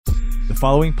The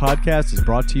following podcast is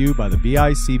brought to you by the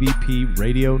BICBP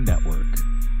Radio Network.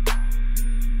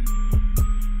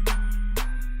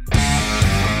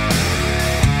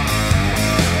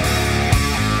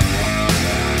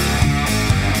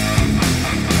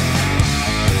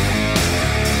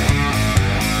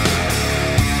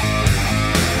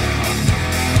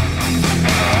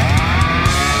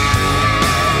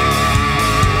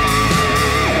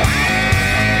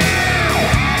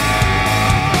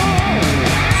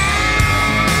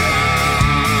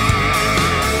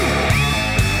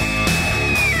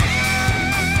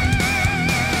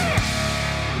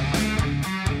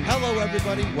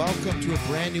 Welcome to a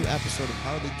brand new episode of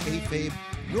Hardly Kayfabe,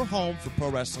 your home for pro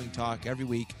wrestling talk every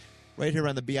week, right here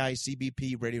on the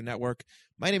BICBP Radio Network.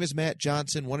 My name is Matt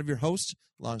Johnson, one of your hosts,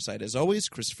 alongside, as always,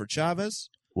 Christopher Chavez.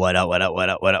 What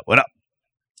up?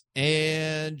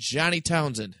 And Johnny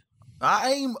Townsend.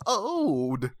 I'm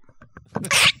old.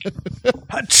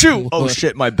 Achoo! Oh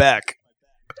shit, my back.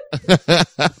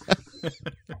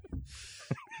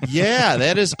 Yeah,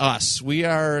 that is us. We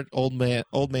are old man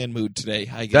mood today,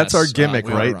 I guess. That's our gimmick,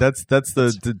 right? That's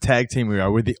the tag team we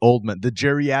are. We're the old men, the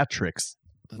geriatrics.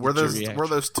 We're those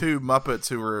two Muppets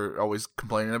who were always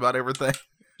complaining about everything.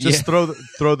 Just throw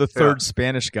the third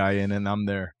Spanish guy in, and I'm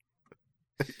there.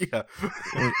 Yeah.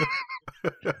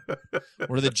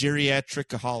 We're the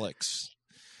geriatricaholics.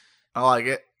 I like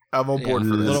it. I'm on board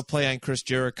for this. A little play on Chris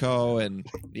Jericho and,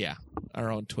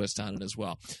 our own twist on it as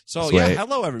well. So, Sweet.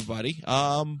 Hello, everybody.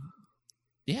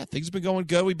 Things have been going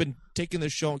good. We've been taking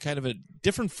this show in kind of a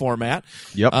different format.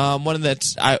 Yep. One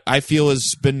that I feel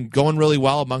has been going really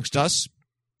well amongst us.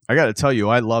 I got to tell you,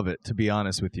 I love it, to be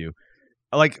honest with you.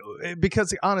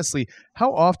 Because, honestly,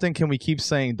 how often can we keep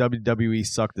saying WWE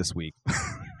sucked this week?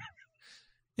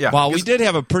 Yeah, well, we did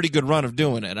have a pretty good run of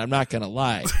doing it. I'm not going to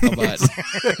lie.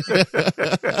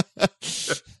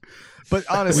 But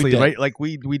honestly, right? Like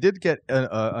we did get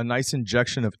a nice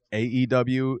injection of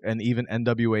AEW and even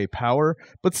NWA power.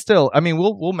 But still, I mean,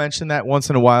 we'll mention that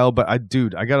once in a while. But I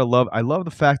love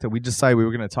the fact that we decided we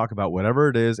were going to talk about whatever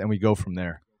it is, and we go from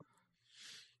there.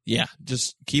 Yeah,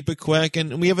 just keep it quick,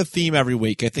 and we have a theme every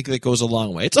week. I think that goes a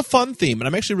long way. It's a fun theme, and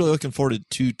I'm actually really looking forward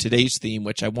to today's theme,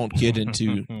 which I won't get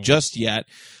into just yet.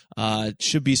 It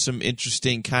should be some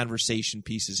interesting conversation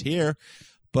pieces here,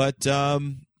 but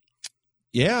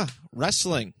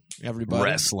wrestling, everybody,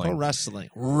 wrestling.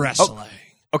 Oh,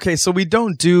 okay, so we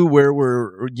don't do where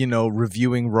we're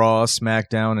reviewing Raw,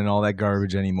 SmackDown, and all that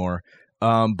garbage anymore.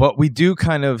 But we do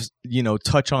kind of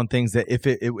touch on things that if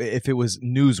it was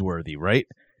newsworthy, right?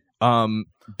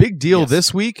 Big deal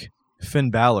this week, Finn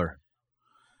Balor.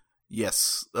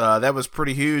 Yes, that was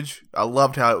pretty huge. I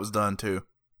loved how it was done too.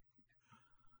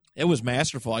 It was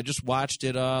masterful. I just watched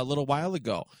it a little while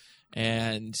ago,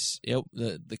 and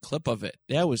the clip of it,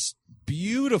 that was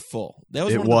beautiful. That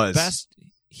was one of the best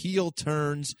heel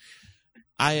turns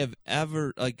I have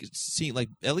ever seen,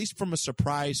 at least from a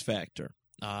surprise factor.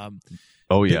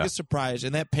 Biggest surprise,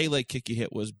 and that Pele kick he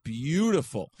hit was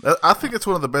beautiful. I think it's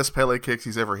one of the best Pele kicks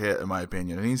he's ever hit, in my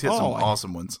opinion, and he's hit some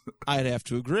awesome ones. I'd have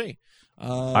to agree.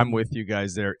 I'm with you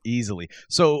guys there easily.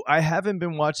 So I haven't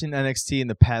been watching NXT in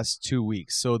the past 2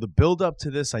 weeks. So the build up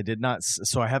to this, I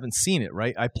haven't seen it,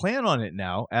 right? I plan on it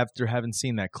now after having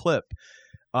seen that clip.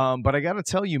 But I got to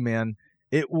tell you, man,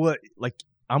 it was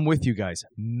I'm with you guys.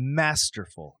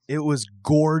 Masterful. It was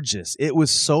gorgeous. It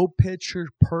was so picture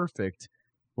perfect.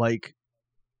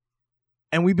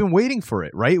 And we've been waiting for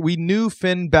it, right? We knew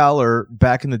Finn Balor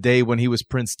back in the day when he was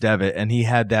Prince Devitt, and he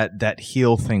had that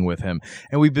heel thing with him.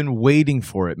 And we've been waiting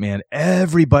for it, man.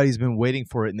 Everybody's been waiting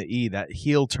for it in the that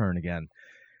heel turn again.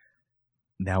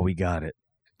 Now we got it.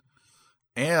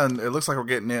 And it looks like we're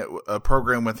getting a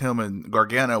program with him and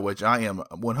Gargano, which I am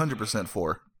 100%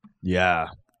 for. Yeah,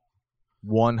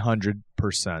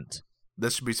 100%.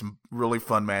 This should be some really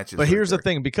fun matches. But here's the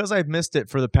thing. Because I've missed it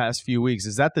for the past few weeks,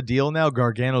 is that the deal now?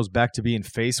 Gargano's back to being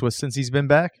face since he's been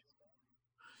back?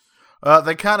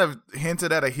 They kind of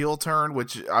hinted at a heel turn,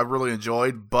 which I really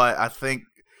enjoyed. But I think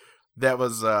that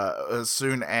was as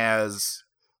soon as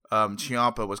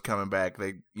Ciampa was coming back,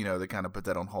 they kind of put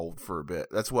that on hold for a bit.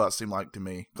 That's what it seemed like to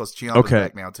me. Because Ciampa's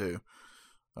back now, too.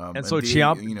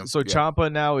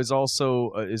 Ciampa now is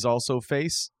also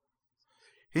face?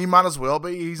 He might as well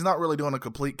be. He's not really doing a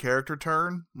complete character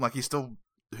turn. He's still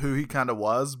who he kind of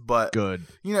was, but good.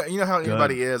 You know how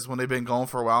anybody is when they've been gone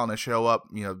for a while and they show up.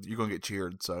 You're going to get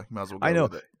cheered, so you might as well go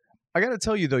with it. I got to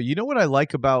tell you, though, you know what I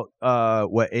like about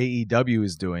what AEW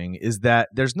is doing is that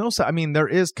there's no, I mean, there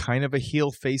is kind of a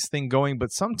heel face thing going,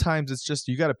 but sometimes it's just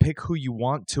you got to pick who you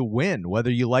want to win,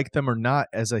 whether you like them or not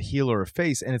as a heel or a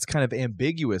face. And it's kind of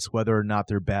ambiguous whether or not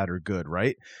they're bad or good,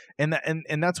 right? And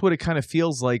that's what it kind of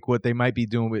feels like what they might be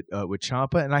doing with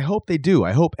Ciampa. And I hope they do.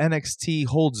 I hope NXT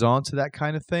holds on to that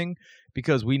kind of thing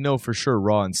because we know for sure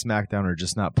Raw and SmackDown are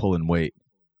just not pulling weight.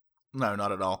 No,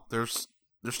 not at all. They're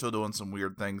still doing some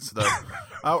weird things, though.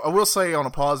 I will say, on a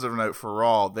positive note for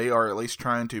Raw, they are at least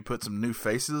trying to put some new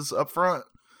faces up front,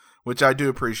 which I do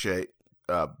appreciate.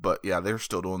 But yeah, they're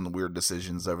still doing the weird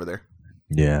decisions over there.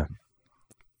 Yeah.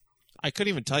 I couldn't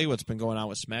even tell you what's been going on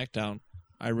with SmackDown.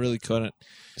 I really couldn't.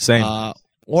 Same.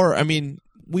 I mean,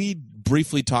 we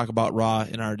briefly talk about Raw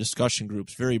in our discussion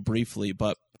groups, very briefly,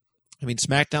 but I mean,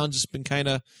 SmackDown's just been kind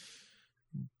of,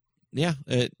 yeah,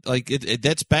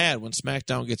 that's bad when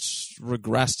SmackDown gets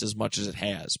regressed as much as it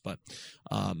has. But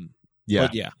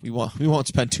we won't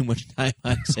spend too much time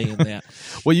on saying that.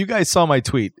 Well, you guys saw my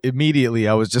tweet. Immediately,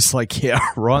 I was just like, yeah,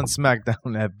 Raw and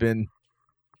SmackDown have been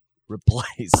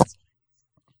replaced.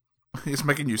 It's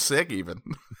making you sick, even.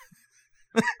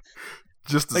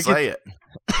 Just to say it.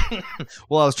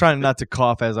 Well, I was trying not to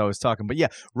cough as I was talking, but yeah,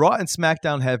 Raw and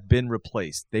SmackDown have been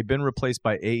replaced. They've been replaced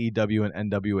by AEW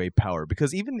and NWA Power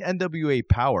because even NWA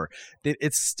Power,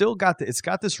 it's still got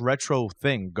this retro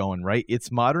thing going, right?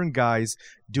 It's modern guys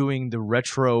doing the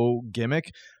retro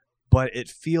gimmick, but it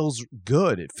feels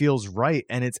good. It feels right,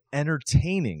 and it's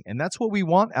entertaining, and that's what we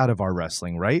want out of our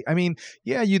wrestling, right? I mean,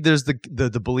 yeah, there's the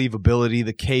believability,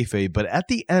 the kayfabe, but at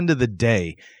the end of the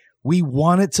day, we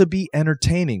want it to be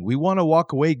entertaining. We want to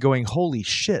walk away going, holy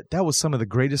shit, that was some of the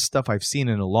greatest stuff I've seen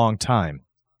in a long time.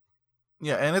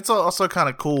 Yeah, and it's also kind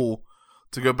of cool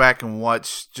to go back and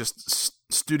watch just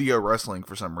studio wrestling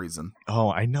for some reason.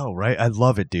 Oh, I know, right? I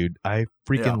love it, dude. I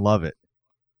freaking love it.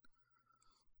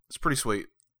 It's pretty sweet.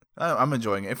 I'm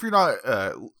enjoying it. If you're not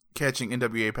catching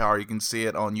NWA Power, you can see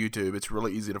it on YouTube. It's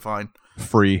really easy to find.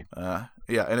 Free.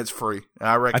 Yeah, and it's free.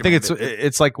 I recommend I think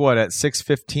it's like what, at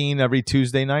 6:15 every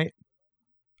Tuesday night?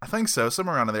 I think so,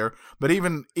 somewhere around there. But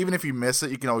even if you miss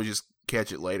it, you can always just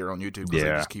catch it later on YouTube because they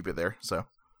just keep it there. So.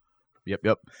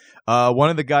 Yep. One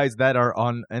of the guys that are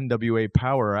on NWA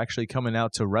Power are actually coming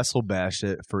out to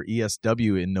WrestleBash for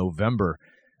ESW in November.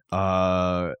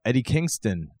 Eddie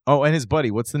Kingston. Oh, and his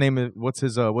buddy. What's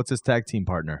his tag team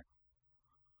partner?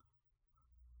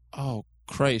 Oh,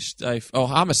 Christ.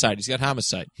 Homicide. He's got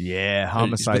Homicide. Yeah,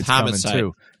 Homicide's coming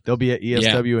too. They'll be at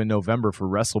ESW in November for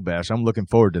WrestleBash. I'm looking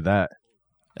forward to that.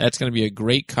 That's going to be a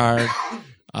great card.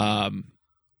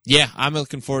 Yeah, I'm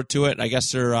looking forward to it. I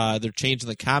guess they're changing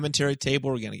the commentary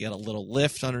table. We're going to get a little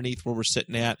lift underneath where we're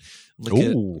sitting at.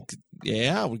 We're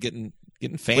getting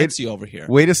fancy over here.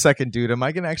 Wait a second, dude. Am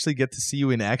I going to actually get to see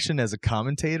you in action as a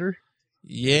commentator?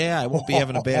 Yeah, I won't be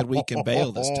having a bad week in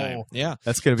Bale this time. Yeah.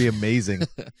 That's going to be amazing.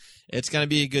 It's going to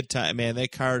be a good time. Man,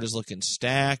 that card is looking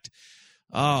stacked.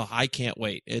 Oh, I can't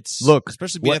wait.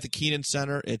 Especially being at the Keenan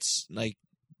Center, it's like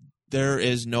there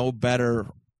is no better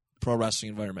pro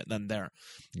wrestling environment than there.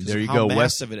 There you go. How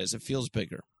massive it is. It feels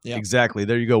bigger. Yeah. Exactly.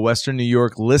 There you go. Western New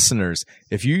York listeners,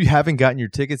 if you haven't gotten your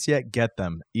tickets yet, get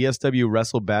them. ESW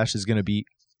WrestleBash is going to be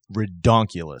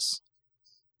redonkulous.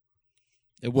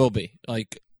 It will be.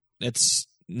 It's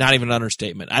not even an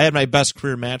understatement. I had my best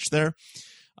career match there.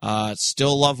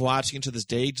 Still love watching it to this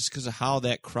day just because of how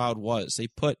that crowd was.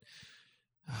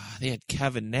 They had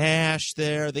Kevin Nash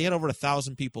there. They had over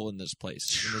 1,000 people in this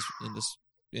place.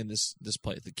 In this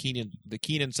place, the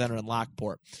Keenan Center in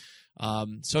Lockport.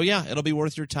 So yeah, it'll be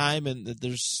worth your time, and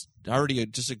there's already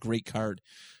just a great card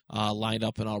lined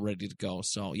up and all ready to go.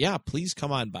 So yeah, please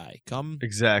come on by. Come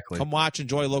watch,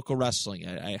 enjoy local wrestling.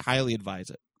 I highly advise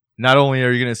it. Not only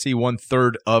are you going to see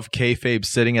 1/3 of kayfabe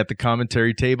sitting at the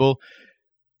commentary table,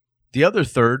 the other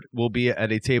third will be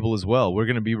at a table as well. We're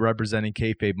going to be representing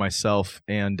kayfabe. Myself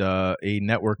and a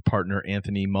network partner,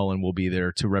 Anthony Mullen, will be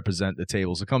there to represent the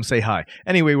table. So come say hi.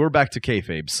 Anyway, we're back to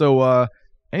kayfabe. So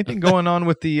anything going on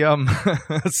with the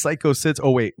Psycho Sits?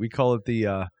 Oh, wait. We call it the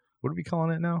what are we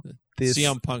calling it now?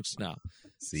 CM Punks now.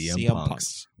 CM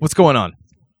Punks. What's going on?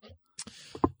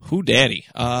 Who daddy?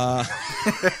 Are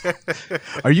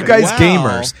you guys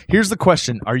gamers? Here's the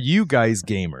question. Are you guys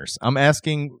gamers? I'm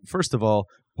asking, first of all,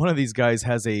 one of these guys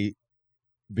has a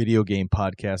video game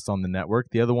podcast on the network.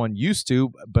 The other one used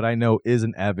to, but I know is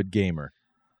an avid gamer.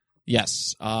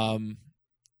 Yes.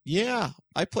 Yeah,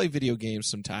 I play video games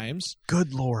sometimes.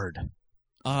 Good Lord.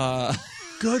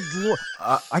 Good Lord.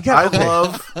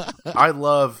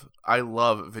 I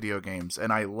love video games,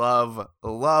 and I love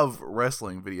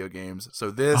wrestling video games. So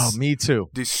this me too.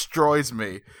 destroys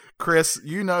me Chris,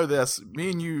 you know this.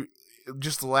 Me and you,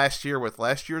 just last year with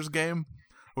last year's game,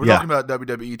 we're talking about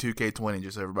WWE 2K20,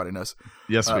 just so everybody knows.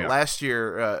 Yes, we are. Last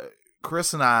year,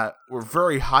 Chris and I were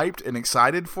very hyped and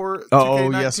excited for 2K19. Oh,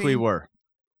 yes, we were.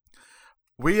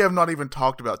 We have not even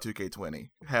talked about 2K20,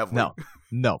 have we?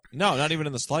 No, not even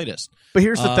in the slightest. But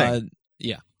here's the thing.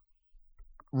 Yeah.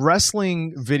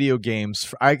 Wrestling video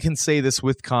games, I can say this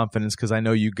with confidence because I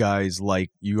know you guys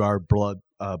you are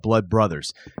blood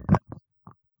brothers.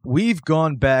 We've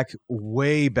gone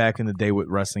way back in the day with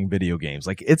wrestling video games.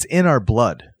 Like, it's in our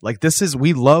blood. Like,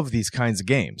 we love these kinds of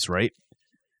games, right?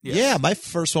 Yes. Yeah, my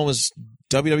first one was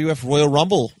WWF Royal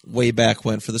Rumble way back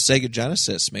when for the Sega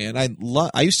Genesis, man.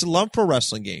 I used to love pro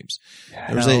wrestling games.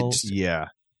 There was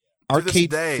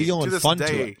arcade feel and fun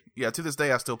to it. Yeah, to this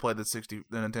day, I still play the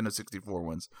Nintendo 64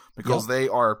 ones because they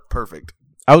are perfect.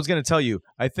 I was going to tell you,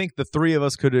 I think the three of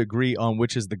us could agree on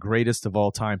which is the greatest of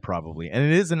all time, probably. And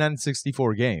it is an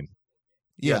N64 game.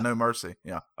 Yeah, No Mercy.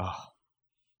 Yeah. Oh.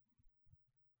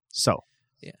 So,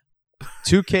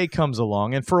 2K comes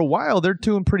along, and for a while, they're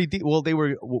doing pretty well, they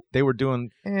were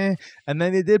doing and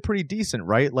then they did pretty decent,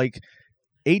 right? Like,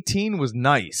 18 was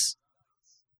nice.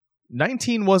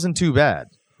 19 wasn't too bad.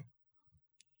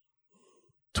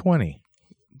 20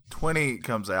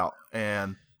 comes out,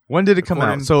 and when did it come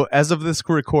out? So as of this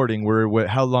recording,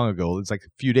 how long ago? It's like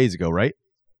a few days ago, right?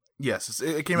 Yes,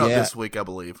 it came out this week, I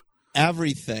believe.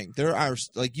 Everything. There are,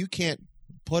 like, you can't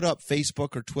put up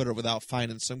Facebook or Twitter without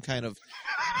finding some kind of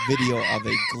video of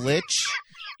a glitch.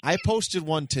 I posted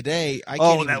one today. I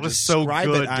can't even describe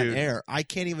it on air. I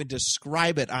can't even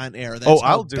describe it on air. That's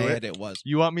how bad it was.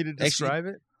 You want me to describe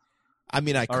it? I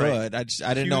mean, I could. Right.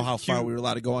 I didn't know how far we were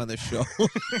allowed to go on this show.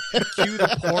 Cue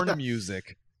the porn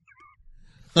music.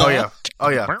 Oh yeah,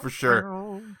 for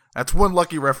sure. That's one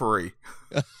lucky referee.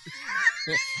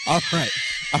 All right.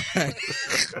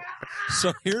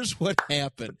 So here's what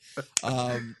happened.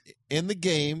 In the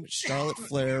game, Charlotte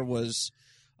Flair was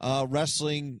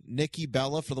wrestling Nikki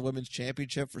Bella for the women's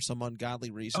championship for some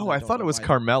ungodly reason. Oh, I thought it was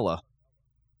Carmella.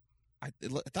 I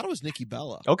thought it was Nikki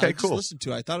Bella. Okay, cool. Listened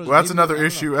to it. I thought it was. Well, that's another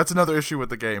issue. That's another issue with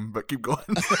the game. But keep going.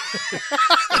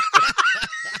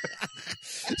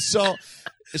 So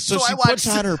she puts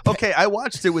on her. Okay, I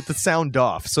watched it with the sound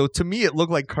off. So to me, it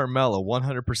looked like Carmella,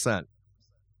 100%.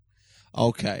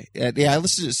 Okay, yeah, I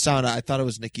listened to the sound. I thought it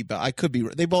was Nikki Bella. I could be.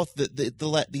 They both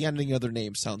the ending of their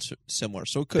names sounds similar,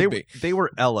 so it could be. They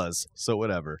were Ellas, so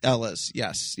whatever. Ellas,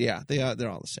 yes, yeah, they're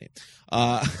all the same.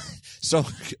 So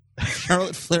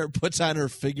Charlotte Flair puts on her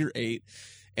figure 8,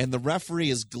 and the referee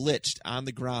is glitched on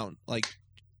the ground, like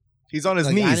he's on his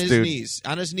knees, dude.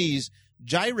 On his knees,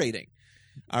 gyrating.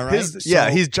 All right.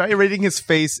 He's gyrating his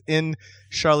face in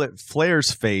Charlotte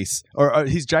Flair's face, or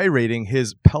he's gyrating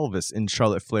his pelvis in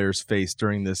Charlotte Flair's face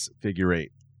during this figure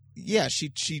 8. Yeah, she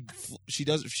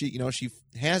does. She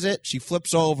has it. She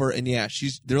flips over, and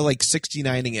they're like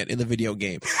 69ing it in the video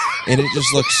game, and it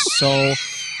just looks so.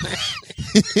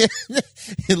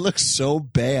 It looks so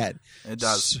bad. It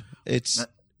does. And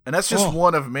that's just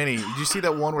one of many. Did you see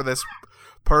that one where this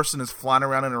person is flying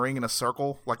around in a ring in a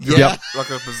circle like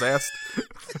a possessed?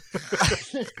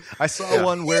 I saw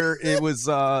one where it was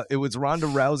Ronda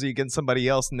Rousey against somebody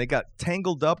else, and they got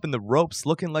tangled up in the ropes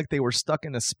looking like they were stuck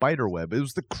in a spider web. It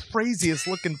was the craziest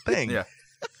looking thing.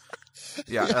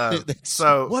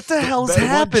 So what the hell is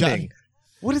happening?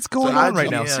 What is going on right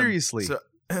now? Seriously.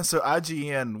 So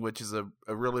IGN, which is a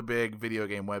really big video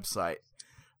game website,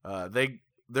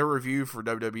 their review for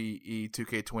WWE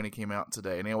 2K20 came out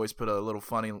today, and they always put a little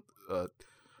funny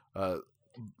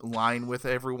line with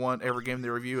every game they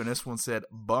review, and this one said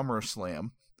 "Bummer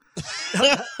Slam."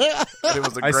 It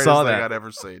was the greatest thing I'd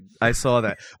ever seen. I saw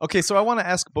that. Okay, so I want to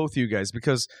ask both of you guys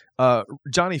because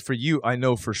Johnny, for you, I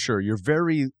know for sure you're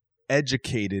very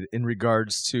educated in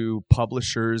regards to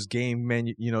publishers,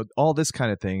 all this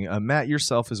kind of thing. Matt,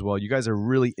 yourself as well. You guys are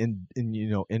really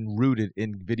enrooted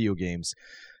in video games.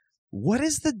 What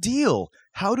is the deal?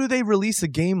 How do they release a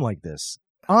game like this?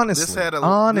 Honestly, this had a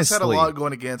lot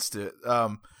going against it.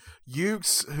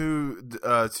 Ukes, who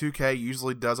 2K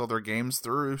usually does all their games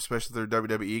through, especially their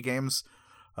WWE games,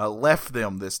 left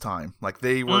them this time. Like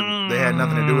they had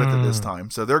nothing to do with it this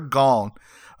time, so they're gone.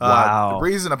 Wow.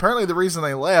 The reason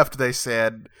they left, they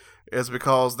said, is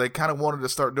because they kind of wanted to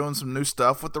start doing some new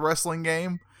stuff with the wrestling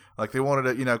game. Like they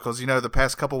wanted to, because the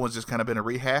past couple ones just kind of been a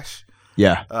rehash.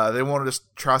 Yeah. They wanted to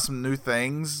try some new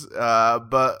things,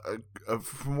 but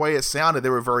from the way it sounded, they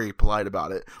were very polite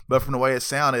about it. But from the way it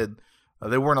sounded,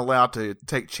 they weren't allowed to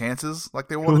take chances like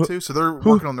they wanted to, so they're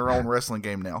working on their own wrestling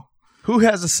game now. Who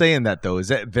has a say in that though? Is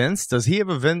that Vince? Does he have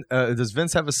does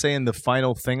Vince have a say in the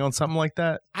final thing on something like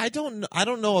that? I don't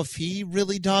know if he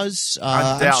really does.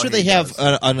 I'm sure they have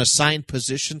an assigned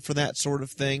position for that sort of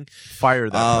thing. Fire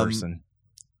that person.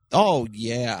 Oh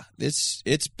yeah,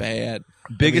 it's bad.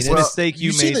 Biggest mistake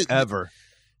you made ever.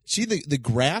 See the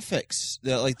graphics,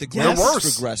 the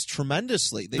graphics regressed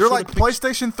tremendously. They're like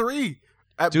PlayStation 3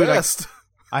 at best.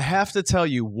 I have to tell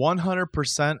you,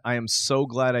 100%. I am so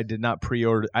glad I did not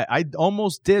pre-order. I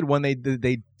almost did when they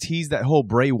teased that whole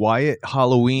Bray Wyatt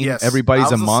Halloween. Yes,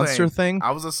 everybody's a monster thing.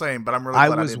 I was the same, but I'm really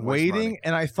glad I was waiting,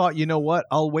 and I thought, you know what?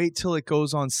 I'll wait till it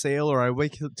goes on sale, or I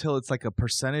wait till it's like a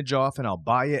percentage off, and I'll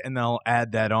buy it, and then I'll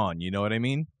add that on. You know what I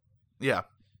mean? Yeah.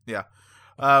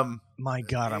 My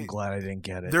God, I'm glad I didn't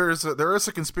get it. There is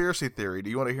a conspiracy theory. Do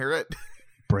you want to hear it?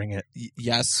 Bring it.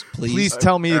 Yes, please. Please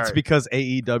tell me it's because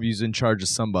AEW's in charge of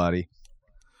somebody.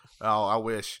 Oh, I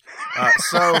wish.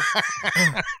 So,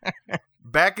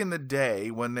 back in the day,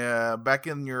 when back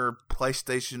in your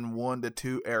PlayStation 1 to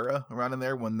 2 era, around in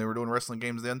there, when they were doing wrestling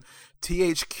games then,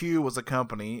 THQ was a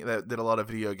company that did a lot of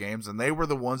video games, and they were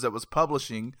the ones that was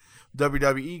publishing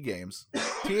WWE games.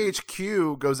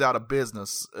 THQ goes out of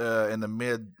business in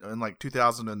like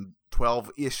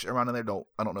 2012-ish, around in there.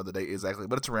 I don't know the date exactly,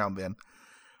 but it's around then.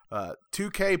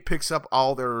 2K picks up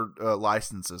all their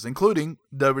licenses, including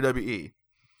WWE.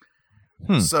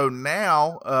 So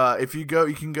now, if you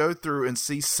can go through and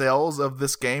see sales of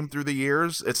this game through the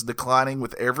years. It's declining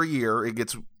with every year. It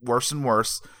gets worse and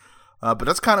worse. But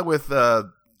that's kind of with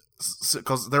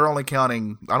because they're only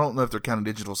counting. I don't know if they're counting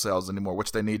digital sales anymore,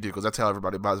 which they need to, because that's how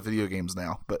everybody buys video games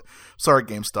now. But sorry,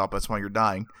 GameStop, that's why you're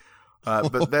dying.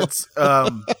 But that's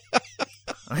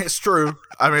it's true.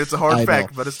 I mean, it's a hard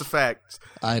fact, but it's the fact.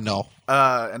 I know.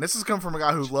 And this has come from a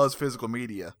guy who loves physical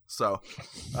media. So,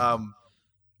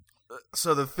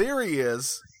 so the theory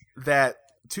is that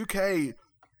 2K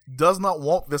does not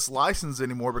want this license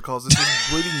anymore because this is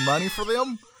bleeding money for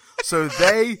them. So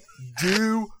they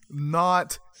do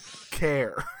not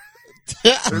care.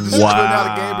 They're just putting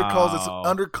out a game because it's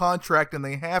under contract and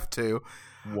they have to.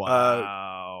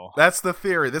 Wow. That's the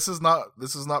theory. This is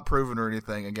not proven or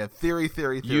anything. Again, theory.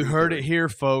 You heard it here,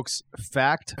 folks.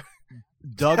 Fact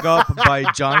dug up by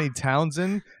Johnny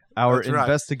Townsend, our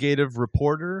investigative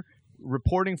reporter,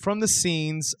 reporting from the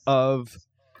scenes of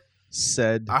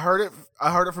said. I heard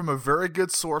it from a very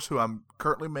good source who I'm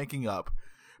currently making up,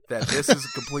 that this is a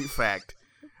complete fact.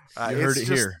 You heard it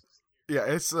here. Yeah,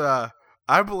 it's I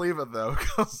believe it though.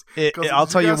 I'll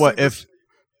tell you what, if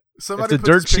the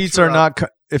dirt sheets are not,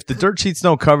 if the dirt sheets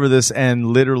don't cover this and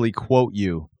literally quote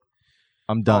you,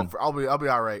 I'm done. I'll be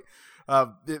all right.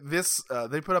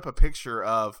 They put up a picture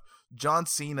of John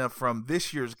Cena from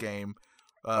this year's game.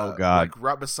 Oh God! Like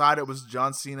right beside it was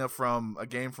John Cena from a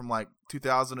game from like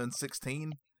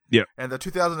 2016. Yeah, and the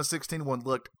 2016 one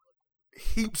looked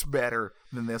heaps better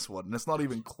than this one, and it's not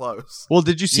even close. Well,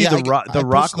 did you see the Rock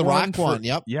one?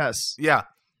 Yep. Yes. Yeah.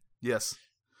 Yes.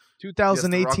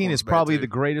 2018 is probably the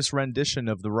greatest rendition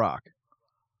of The Rock.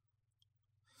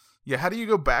 Yeah, how do you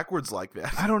go backwards like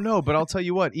that? I don't know, but I'll tell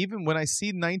you what, even when I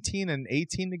see 19 and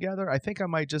 18 together, I think I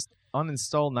might just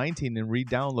uninstall 19 and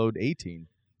re-download 18.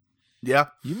 Yeah.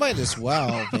 You might as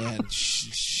well, man.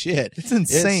 Shit. It's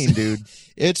insane, dude.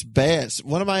 It's bad.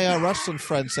 One of my wrestling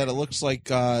friends said it looks like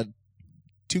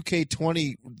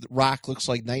 2K20 Rock looks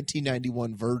like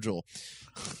 1991 Virgil.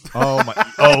 Oh my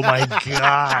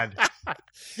God.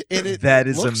 That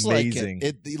is amazing.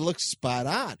 It looks spot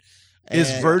on. Is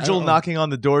Virgil knocking on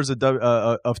the doors of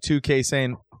 2K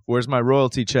saying, "Where's my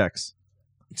royalty checks?"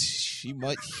 He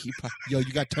yo,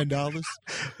 you got $10?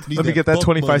 Let me get that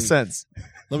 25 cents.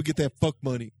 Let me get that fuck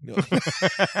money. No.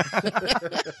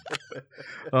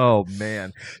 Oh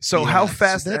man! So how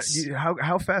fast?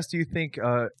 How fast do you think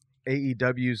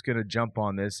AEW is going to jump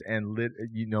on this and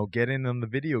get in on the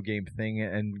video game thing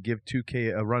and give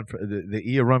 2K a run for the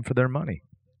E a run for their money?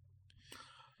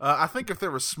 I think if they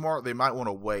were smart, they might want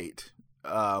to wait.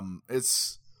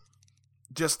 It's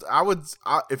just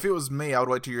if it was me, I would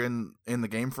wait till you're in the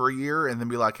game for a year and then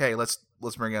be like, hey, let's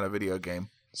bring out a video game.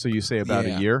 So you say about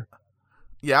a year?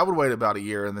 Yeah, I would wait about a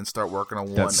year and then start working on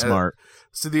one. That's smart.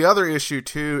 So the other issue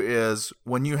too is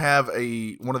when you have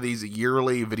one of these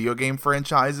yearly video game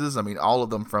franchises. I mean, all of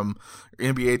them from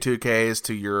NBA 2Ks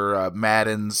to your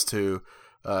Maddens to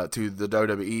the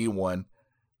WWE one.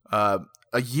 A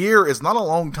year is not a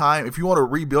long time if you want to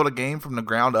rebuild a game from the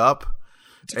ground up.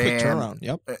 It's a quick turnaround.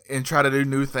 Yep. And try to do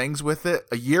new things with it.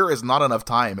 A year is not enough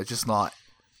time. It's just not.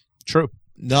 True.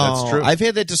 No, that's true. I've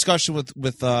had that discussion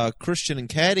with Christian and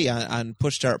Caddy on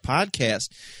Push Start Podcast.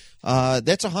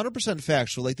 That's 100%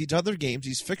 factual. Like these other games,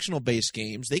 these fictional-based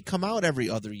games, they come out every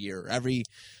other year, every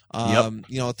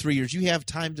 3 years. You have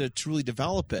time to truly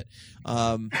develop it.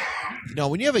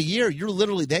 When you have a year, you're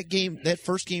literally that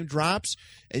first game drops,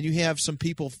 and you have some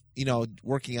people,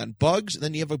 working on bugs, and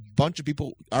then you have a bunch of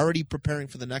people already preparing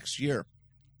for the next year.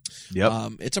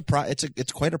 Yep.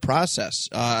 It's quite a process.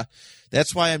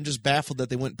 That's why I'm just baffled that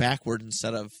they went backward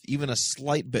instead of even a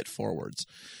slight bit forwards.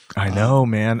 I know,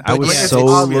 man. I was so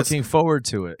looking forward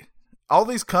to it. All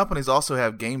these companies also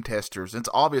have game testers. It's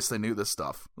obvious they knew this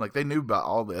stuff. Like they knew about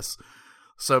all this.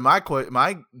 So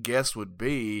my guess would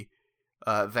be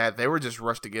that they were just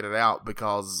rushed to get it out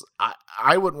because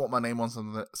I wouldn't want my name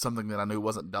on something that I knew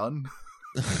wasn't done.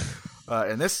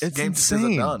 And this game just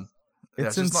isn't done.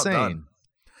 It's insane. Not done.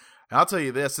 And I'll tell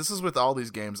you this is with all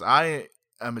these games. I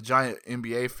am a giant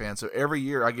NBA fan, so every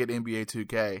year I get NBA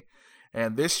 2K.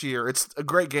 And this year, it's a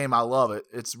great game. I love it.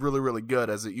 It's really, really good,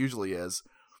 as it usually is.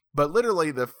 But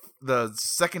literally, the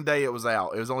second day it was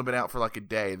out, it was only been out for like a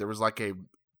day. There was like a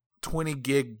 20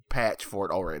 gig patch for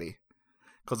it already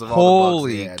because of all the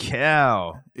bugs they had. Holy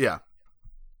cow! Yeah.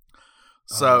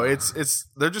 So it's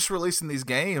they're just releasing these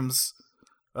games,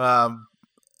 and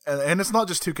it's not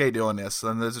just 2K doing this.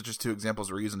 And those are just two examples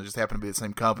we're using. It just happen to be the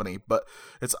same company, but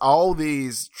it's all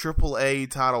these AAA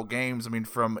title games. I mean,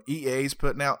 from EA's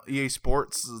putting out EA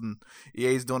Sports, and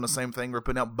EA's doing the same thing. We're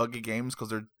putting out buggy games because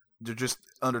they're just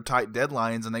under tight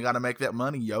deadlines, and they got to make that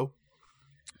money, yo.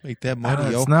 Make that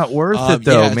money, yo. It's not worth it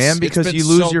though, man, because you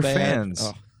lose your fans.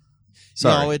 Oh.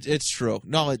 Sorry. No, it's true.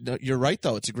 No, you're right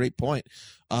though. It's a great point.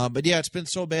 But yeah, it's been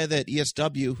so bad that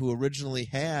ESW, who originally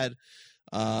had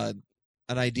an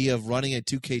idea of running a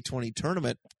 2K20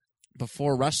 tournament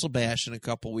before WrestleBash in a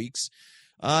couple weeks,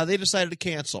 they decided to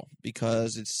cancel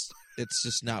because it's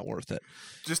just not worth it.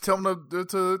 Just tell them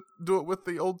to do it with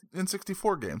the old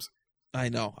N64 games. I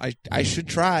know. I should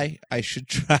try.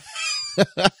 That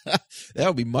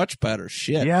would be much better.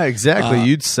 Shit. Yeah, exactly.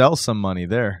 You'd sell some money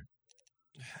there.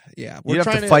 Yeah, you'd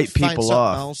have to fight people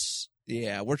off. Else.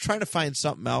 Yeah, we're trying to find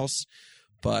something else,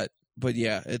 but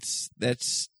yeah, it's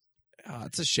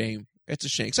a shame. It's a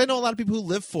shame because I know a lot of people who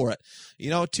live for it.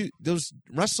 Those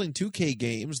wrestling 2K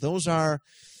games, those are,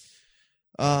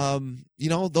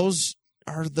 those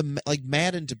are like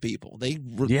Madden to people. They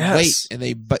wait and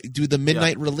they do the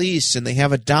midnight release and they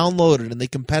have it downloaded and they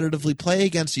competitively play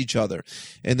against each other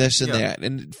and this and that.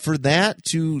 And for that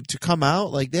to come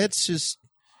out, like that's just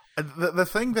the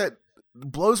thing that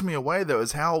blows me away though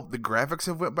is how the graphics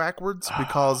have went backwards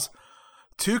because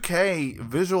 2K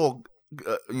visual.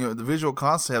 The visual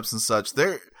concepts and such.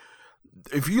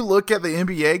 If you look at the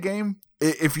NBA game,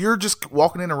 if you're just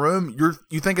walking in a room,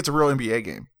 you think it's a real NBA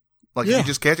game. Like if you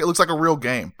just catch it, it looks like a real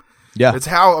game. Yeah, it's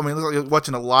how it looks like you're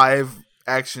watching a live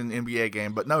action NBA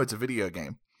game, but no, it's a video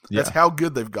game. That's how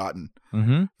good they've gotten.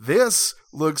 Mm-hmm. This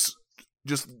looks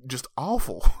just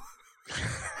awful.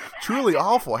 Truly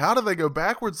awful. How do they go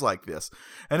backwards like this?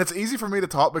 And it's easy for me to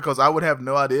talk because I would have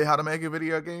no idea how to make a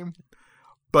video game.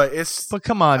 But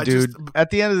come on, dude. At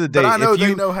the end of the day, I know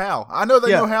they know how. I know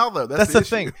they know how, though. That's the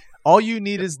thing. All you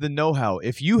need is the know-how.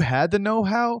 If you had the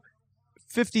know-how,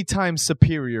 50 times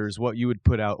superior is what you would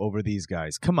put out over these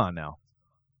guys. Come on now.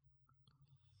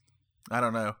 I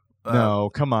don't know. No,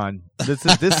 come on.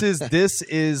 This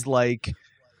is like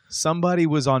somebody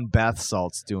was on bath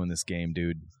salts doing this game,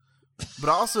 dude. But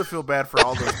I also feel bad for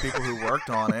all those people who worked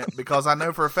on it because I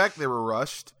know for a fact they were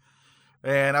rushed.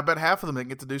 And I bet half of them didn't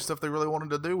get to do stuff they really wanted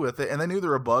to do with it. And they knew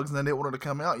there were bugs and they didn't want it to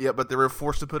come out yet, but they were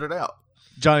forced to put it out.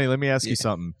 Johnny, let me ask you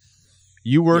something.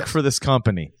 You work for this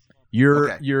company.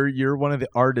 You're one of the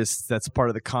artists that's part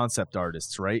of the concept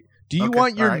artists, right? Do you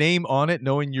want your name on it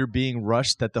knowing you're being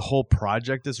rushed, that the whole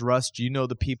project is rushed? Do you know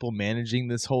the people managing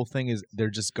this whole thing they're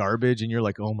just garbage and you're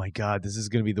like, oh my God, this is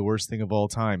going to be the worst thing of all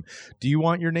time. Do you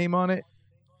want your name on it?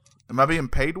 Am I being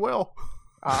paid well?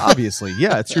 Obviously,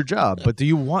 yeah, it's your job. But do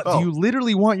you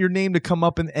literally want your name to come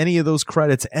up in any of those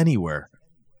credits anywhere?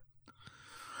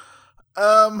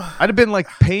 I'd have been like,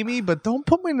 pay me, but don't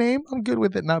put my name. I'm good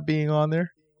with it not being on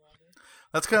there.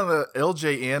 That's kind of the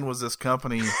LJN was this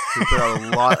company who put out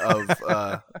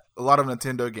a lot of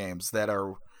Nintendo games that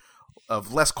are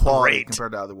of less quality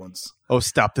compared to other ones. Oh,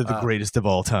 stop! They're the greatest of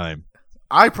all time.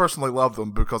 I personally love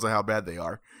them because of how bad they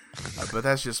are. But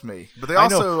that's just me. But they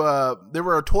also they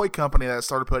were a toy company that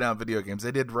started putting out video games.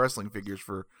 They did wrestling figures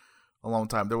for a long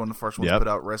time. They were one of the first ones to put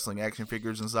out wrestling action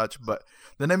figures and such. But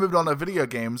then they moved on to video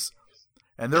games,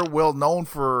 and they're well known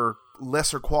for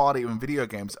lesser quality in video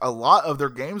games. A lot of their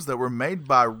games that were made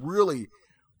by really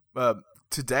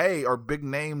today are big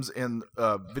names in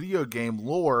video game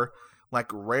lore, Like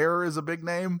Rare is a big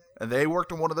name, and they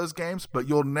worked on one of those games, but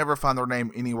you'll never find their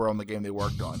name anywhere on the game they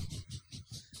worked on.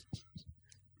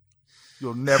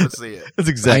 You'll never see it. That's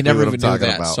exactly I never what even I'm talking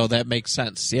knew that, about. so that makes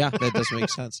sense. Yeah, that does make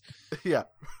sense. Yeah.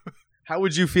 How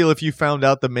would you feel if you found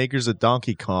out the makers of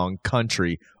Donkey Kong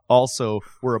Country also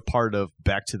were a part of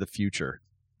Back to the Future?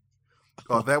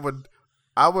 Oh,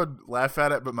 I would laugh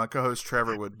at it, but my co-host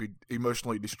Trevor would be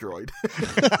emotionally destroyed.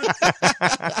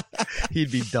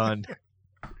 He'd be done.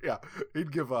 Yeah,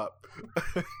 he'd give up.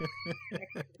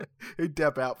 He'd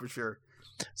dip out for sure.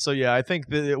 So yeah, I think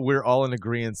that we're all in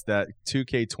agreement that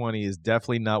 2K20 is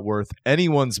definitely not worth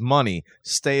anyone's money.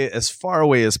 Stay as far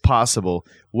away as possible.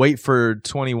 Wait for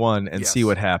 21 and see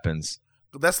what happens.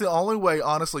 That's the only way,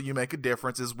 honestly, you make a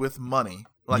difference is with money.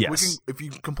 Like if you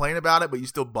complain about it, but you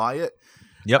still buy it.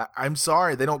 Yep. I'm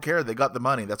sorry, they don't care. They got the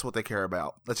money. That's what they care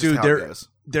about. That's just how it goes.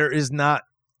 There is not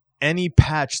any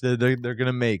patch that they're going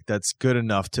to make that's good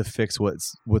enough to fix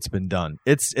what's been done.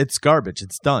 It's garbage.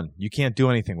 It's done. You can't do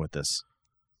anything with this.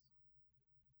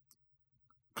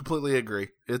 Completely agree.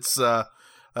 It's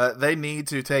they need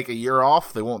to take a year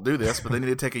off. They won't do this, but they need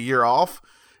to take a year off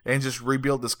and just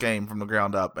rebuild this game from the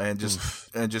ground up and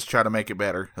just try to make it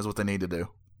better. Is what they need to do.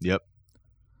 Yep.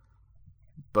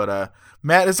 But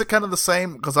Matt, is it kind of the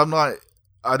same? Because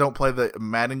I don't play the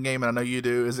Madden game, and I know you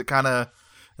do. Is it kind of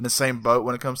in the same boat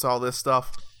when it comes to all this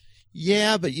stuff?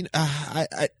 Yeah, but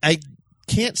I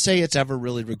can't say it's ever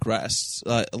really regressed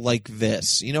like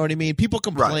this. You know what I mean? People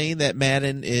complain that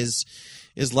Madden is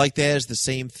like that, is the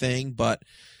same thing, but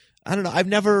I don't know. I've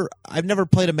never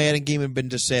played a Madden game and been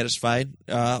dissatisfied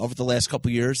over the last couple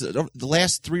of years. The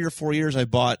last 3 or 4 years I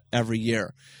bought every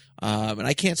year. And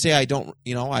I can't say I don't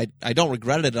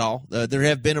regret it at all. There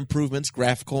have been improvements,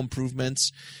 graphical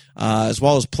improvements, as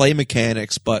well as play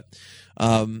mechanics, but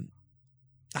I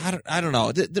don't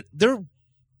know. There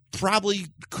probably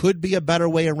could be a better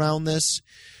way around this.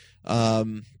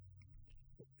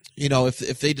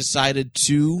 If they decided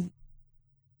to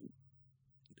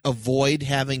avoid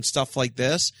having stuff like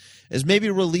this, is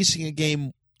maybe releasing a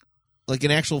game, like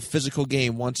an actual physical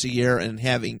game, once a year and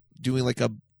doing like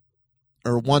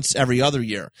or once every other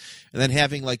year, and then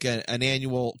having like an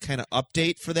annual kind of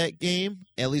update for that game,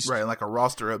 at least like a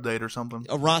roster update or something.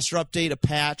 A roster update, a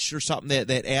patch or something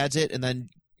that adds it, and then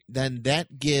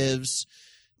that gives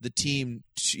the team,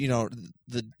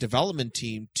 the development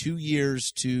team, 2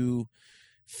 years to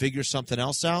figure something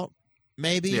else out.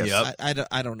 Maybe. Yep. I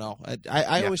don't know.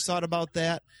 I always thought about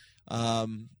that.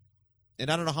 And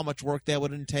I don't know how much work that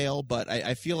would entail, but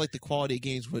I feel like the quality of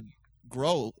games would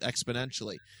grow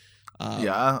exponentially.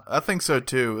 I think so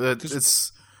too.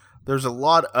 There's a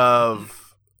lot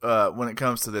of when it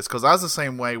comes to this, because I was the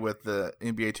same way with the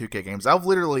NBA 2K games.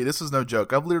 This is no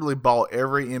joke, I've literally bought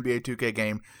every NBA 2K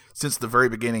game since the very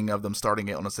beginning of them starting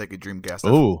it on the Sega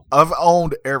Dreamcast. I've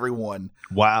owned every one.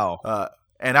 Wow.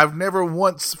 And I've never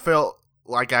once felt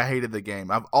like I hated the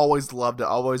game. I've always loved it,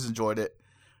 always enjoyed it.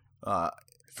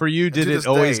 For you, did it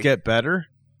always get better?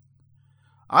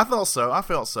 I felt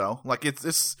so. Like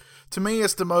it's to me,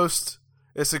 it's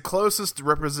the closest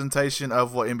representation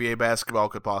of what NBA basketball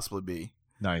could possibly be.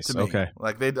 Nice. To me. Okay.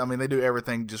 Like they do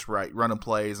everything just right, running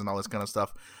plays and all this kind of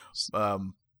stuff.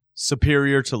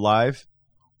 Superior to live?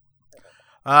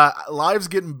 Live's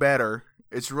getting better.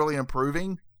 It's really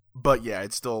improving, but yeah,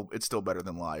 it's still better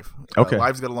than live. Okay.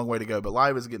 Live's got a long way to go, but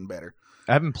live is getting better.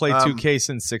 I haven't played 2K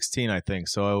since 16, I think.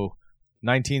 So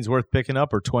 19's worth picking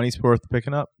up, or 20's worth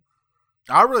picking up?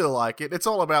 I really like it. It's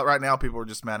all about, right now, people are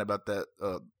just mad about that.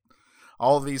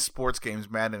 All of these sports games,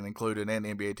 Madden included, and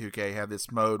NBA 2K, have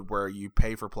this mode where you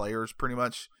pay for players, pretty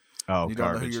much. Oh, you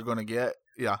don't know who you're going to get.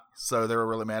 Yeah, so they were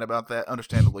really mad about that.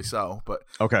 Understandably so, but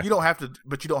okay, you don't have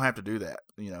to do that.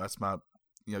 That's my,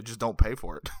 just don't pay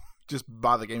for it. Just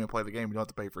buy the game and play the game. You don't have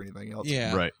to pay for anything else.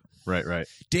 Yeah, right.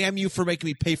 Damn you for making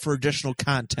me pay for additional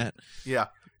content. Yeah,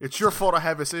 it's your fault I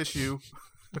have this issue.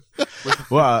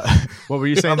 Well, what were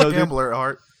you saying? I'm a gambler at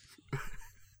heart.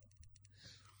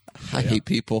 I hate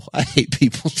people. I hate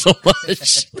people so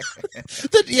much.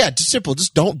 Just simple.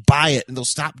 Just don't buy it, and they'll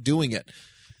stop doing it.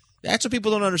 That's what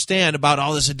people don't understand about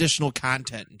all this additional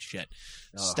content and shit.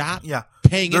 Stop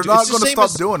paying They're not going to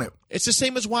stop doing it. It's the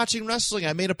same as watching wrestling.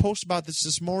 I made a post about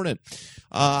this morning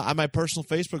on my personal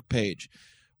Facebook page.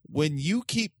 When you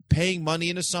keep paying money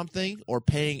into something or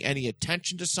paying any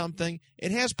attention to something,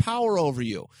 it has power over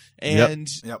you. And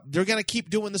they're going to keep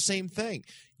doing the same thing.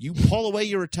 You pull away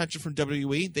your attention from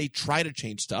WWE, they try to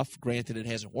change stuff. Granted, it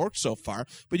hasn't worked so far,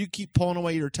 but you keep pulling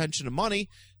away your attention to money,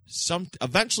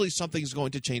 eventually something's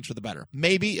going to change for the better.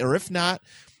 Maybe, or if not,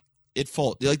 it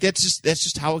folds. Like that's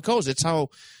just how it goes. It's how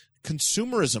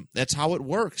consumerism, that's how it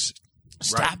works.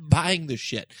 Stop buying the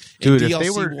shit. Dude, and if DLC they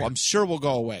were, I'm sure will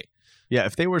go away. Yeah,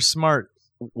 if they were smart,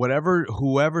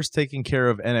 whoever's taking care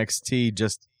of NXT,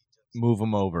 just move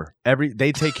them over.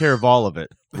 They take care of all of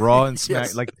it. Raw and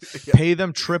Smack, pay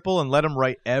them triple and let them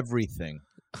write everything.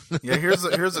 Yeah, here's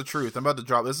the truth. I'm about to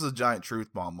drop. This is a giant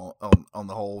truth bomb on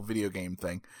the whole video game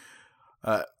thing.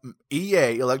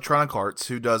 EA, Electronic Arts,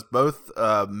 who does both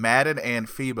Madden and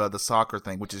FIBA, the soccer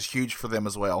thing, which is huge for them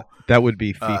as well. That would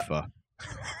be FIFA.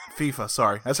 FIFA,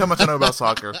 sorry. That's how much I know about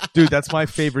soccer. Dude, that's my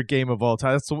favorite game of all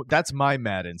time. That's my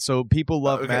Madden. So people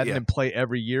love Madden and play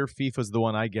every year. FIFA's the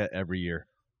one I get every year.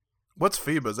 What's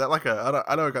FIBA? Is that like I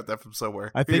know I got that from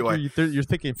somewhere. I think you're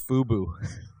thinking FUBU.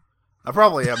 I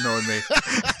probably am, knowing me.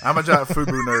 I'm a giant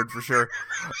FUBU nerd for sure.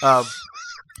 I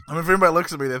mean, if anybody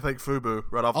looks at me, they think FUBU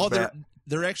right off the bat.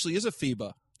 There actually is a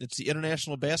FIBA. It's the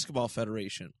International Basketball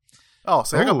Federation. Oh,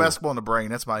 so I got basketball in the brain.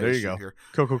 That's my issue here.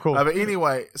 Cool. But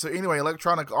anyway,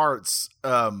 Electronic Arts,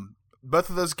 both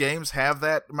of those games have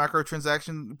that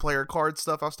microtransaction player card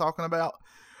stuff I was talking about.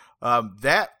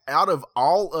 That out of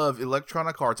all of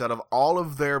Electronic Arts, out of all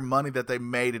of their money that they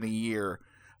made in a year,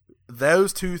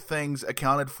 those two things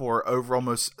accounted for over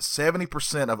almost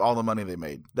 70% of all the money they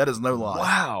made. That is no lie.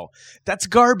 Wow. That's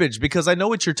garbage, because I know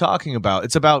what you're talking about.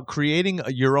 It's about creating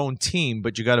your own team,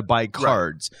 but you got to buy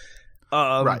cards.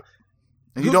 Right.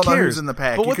 And you don't know who's in the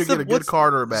pack. You could get a good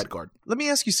card or a bad card. Let me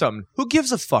ask you something. Who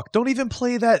gives a fuck? Don't even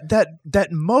play that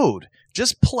mode.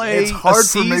 Just play It's hard a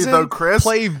season, for me, though, Chris.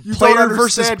 Play player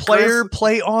versus player,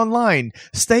 play online.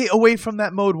 Stay away from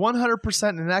that mode 100%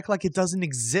 and act like it doesn't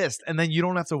exist, and then you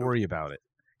don't have to worry about it.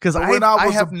 Because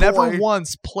I have never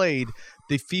once played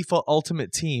the FIFA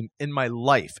Ultimate Team in my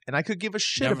life, and I could give a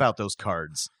shit about those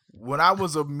cards. When I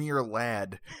was a mere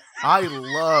lad, I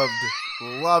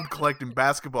loved collecting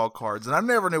basketball cards, and I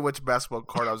never knew which basketball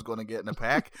card I was going to get in a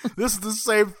pack. This is the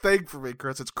same thing for me,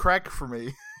 Chris. It's crack for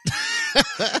me.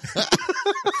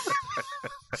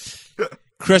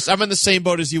 Chris, I'm in the same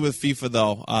boat as you with FIFA,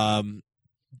 though. I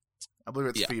believe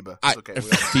it's FIBA. It's okay.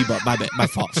 FIBA, my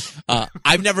fault.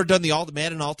 I've never done the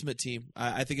Madden Ultimate Team.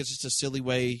 I think it's just a silly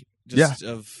way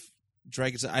of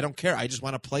dragging. I don't care. I just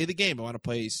want to play the game. I want to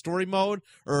play story mode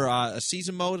or a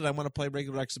season mode, and I want to play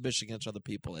regular exhibition against other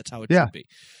people. That's how it should be.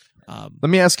 Let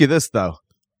me ask you this, though.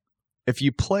 If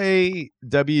you play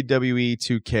WWE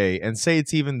 2K and say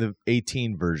it's even the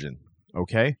 18 version,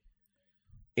 okay?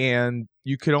 And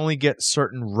you could only get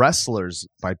certain wrestlers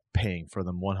by paying for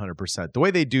them 100%. The way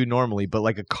they do normally, but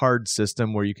like a card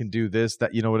system where you can do this,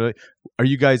 that, you know what? Are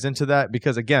you guys into that?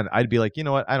 Because again, I'd be like, you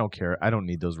know what? I don't care. I don't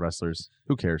need those wrestlers.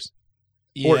 Who cares?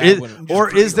 Yeah,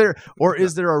 is there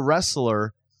a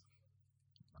wrestler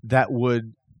that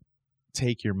would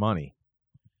take your money?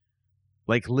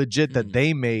 Like legit that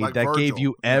they made like that Virgil. Gave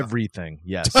you everything.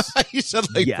 Yeah. Yes. You said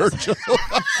like Virgil.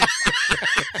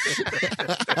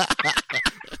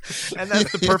 And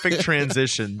that's the perfect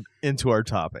transition into our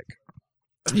topic.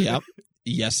 Yep.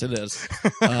 Yes, it is.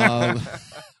 On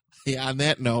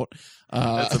that note.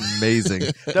 That's amazing.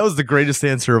 That was the greatest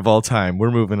answer of all time.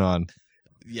 We're moving on.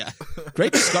 Yeah.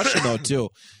 Great discussion, though,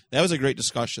 too. That was a great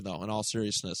discussion, though, in all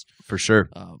seriousness. For sure.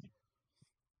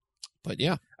 But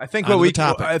yeah, I think what we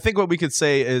could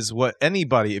say is what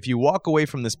anybody, if you walk away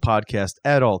from this podcast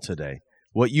at all today,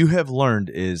 what you have learned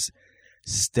is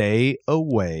stay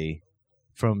away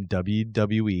from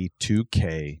WWE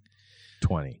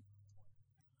 2K20.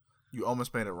 You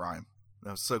almost made it rhyme.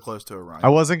 That was so close to a rhyme. I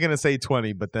wasn't going to say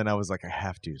 20, but then I was like, I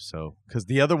have to. So, because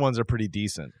the other ones are pretty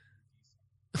decent.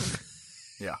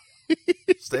 Yeah.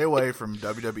 Stay away from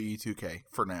WWE 2K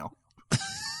for now.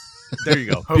 There you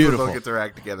go. Hopefully Beautiful. They'll get their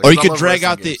act together. Or you could drag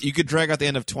out the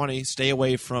end of 20. Stay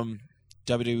away from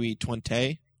WWE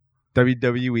 20.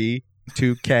 WWE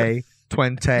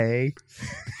 2K20.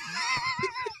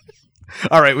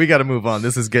 All right, we got to move on.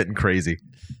 This is getting crazy.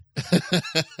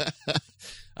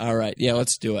 All right, yeah,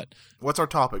 let's do it. What's our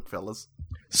topic, fellas?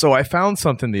 So I found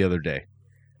something the other day.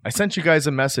 I sent you guys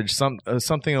a message,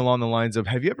 something along the lines of,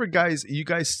 have you ever you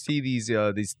guys see these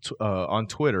on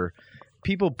Twitter?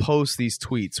 People post these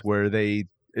tweets where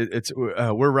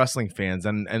we're wrestling fans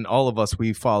and all of us,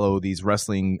 we follow these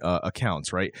wrestling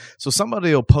accounts, right? So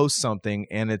somebody will post something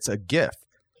and it's a GIF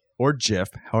or GIF,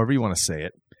 however you want to say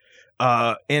it.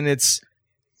 And it's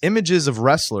images of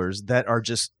wrestlers that are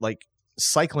just like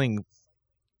cycling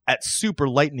at super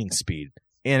lightning speed.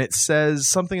 And it says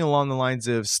something along the lines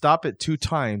of stop it 2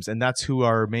 times. And that's who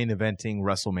are main eventing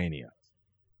WrestleMania.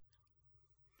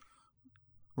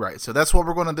 Right, so that's what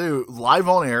we're going to do live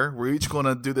on air. We're each going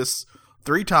to do this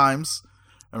 3 times,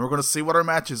 and we're going to see what our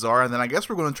matches are, and then I guess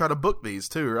we're going to try to book these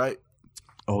too, right?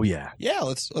 Oh yeah. Yeah,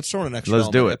 let's throw in an extra. Let's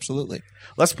do it. Absolutely.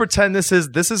 Let's pretend this is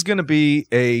going to be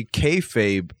a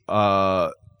kayfabe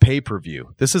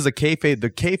pay-per-view. This is the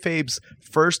kayfabe's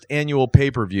first annual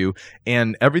payper-view,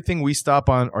 and everything we stop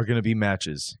on are going to be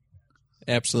matches.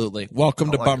 Absolutely.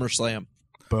 Welcome to Bummer Slam.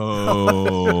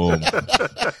 Boom.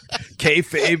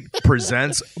 Kayfabe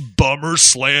presents Bummer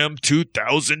Slam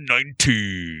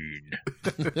 2019.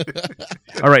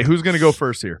 All right, who's going to go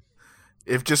first here?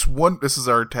 If just one, this is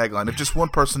our tagline. If just one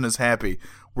person is happy,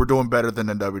 we're doing better than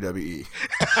in WWE.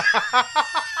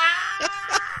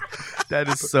 That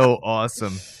is so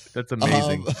awesome. That's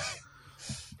amazing.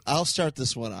 I'll start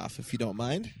this one off if you don't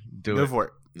mind. Go for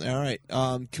it. All right.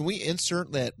 Can we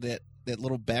insert that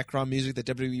little background music that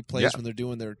WWE plays when they're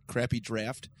doing their crappy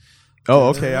draft? Oh,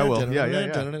 okay, I will. Yeah.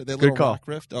 That Good little call. rock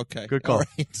riff. Okay. Good call. All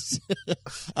right.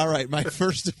 All right. My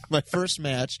first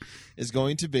match is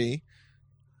going to be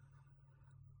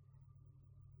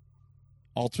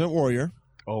Ultimate Warrior.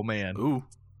 Oh man. Ooh.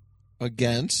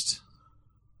 Against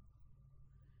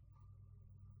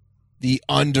The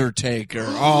Undertaker.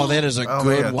 Oh, that is a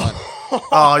good one.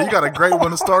 Oh, you got a great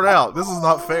one to start out. This is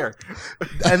not fair.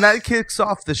 And that kicks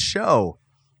off the show.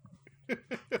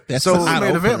 That's So the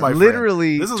main event, my friend.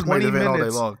 literally This is 20 main event all day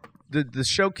minutes. long. The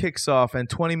show kicks off, and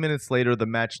 20 minutes later, the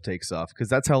match takes off because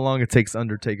that's how long it takes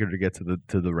Undertaker to get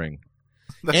to the ring.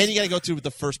 And you got to go through with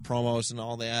the first promos and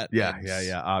all that. Yeah,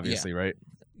 And obviously, right?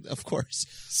 Of course.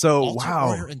 So Ultimate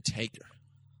Warrior and Taker.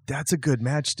 that's a good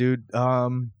match, dude.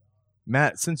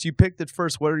 Matt, since you picked it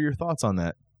first, what are your thoughts on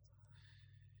that?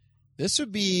 This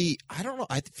would be, I don't know.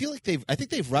 I think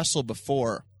they've wrestled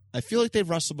before. I feel like they've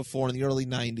wrestled before in the early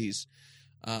 90s.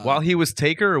 While he was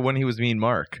Taker or when he was Mean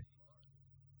Mark?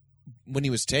 When he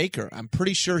was Taker, I'm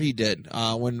pretty sure he did.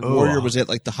 When Warrior was at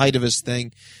like the height of his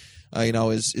thing,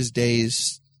 his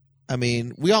days. I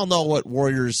mean, we all know what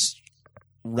Warrior's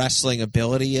wrestling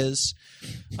ability is.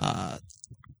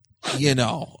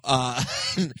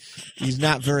 He's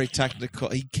not very technical.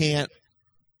 He can't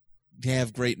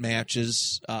have great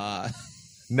matches.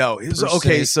 No,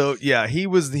 okay. So yeah, he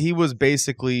was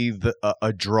basically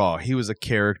a draw. He was a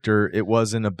character. It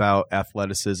wasn't about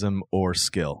athleticism or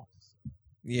skill.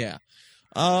 Yeah.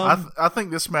 I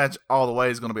think this match all the way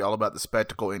is going to be all about the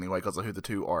spectacle anyway because of who the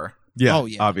two are. Yeah, Oh,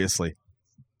 yeah. obviously.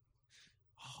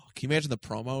 Can you imagine the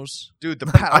promos? Dude, the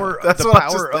power That's the what I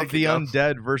was power just of the thinking of.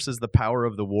 undead versus the power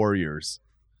of the warriors.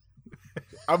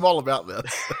 I'm all about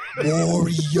this.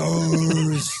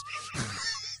 Warriors.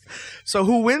 So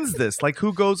who wins this? Like,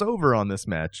 who goes over on this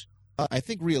match? I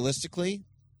think realistically,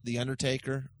 The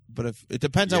Undertaker. But if it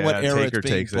depends on what Yeah, era Taker it's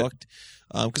being takes it. booked,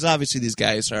 because obviously these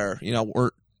guys are,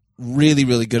 were really,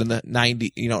 really good in the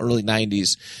early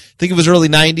 '90s. Think of his early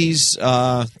 '90s.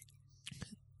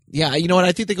 Yeah, you know what?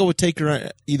 I think they go with Taker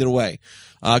either way.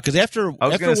 Because after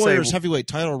Warrior's heavyweight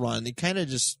title run, they kind of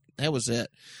just that was it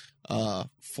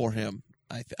for him.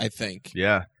 I think.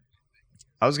 Yeah.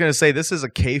 I was gonna say this is a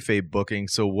kayfabe booking.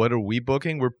 So what are we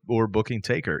booking? We're booking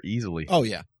Taker easily. Oh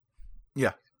yeah.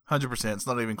 Yeah, 100%. It's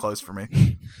not even close for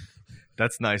me.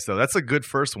 That's nice though. That's a good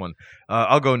first one.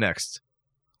 I'll go next.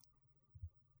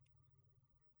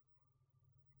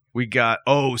 We got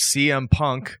CM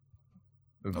Punk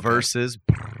versus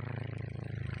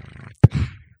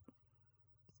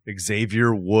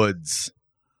Xavier Woods.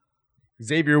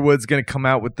 Xavier Woods going to come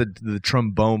out with the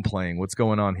trombone playing. What's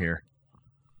going on here?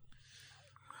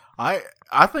 I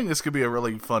think this could be a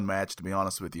really fun match, to be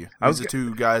honest with you. These are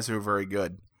two guys who are very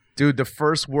good. Dude, the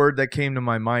first word that came to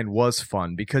my mind was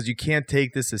fun because you can't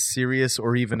take this as serious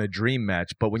or even a dream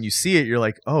match. But when you see it, you're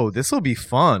like, oh, this will be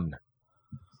fun.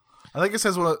 I think it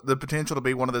has the potential to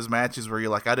be one of those matches where you're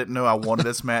like, I didn't know I wanted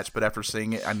this match, but after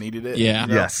seeing it, I needed it. Yeah.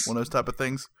 Yes. One of those type of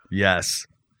things. Yes.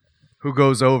 Who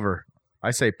goes over?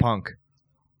 I say Punk.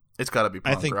 It's got to be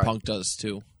Punk, I think right? Punk does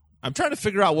too. I'm trying to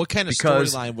figure out what kind of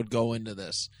storyline would go into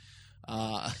this.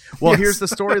 Well, here's the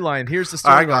storyline.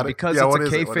 I got it. Because Yeah, it's what a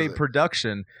is it? What is kayfabe it?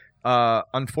 production.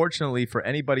 Unfortunately for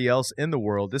anybody else in the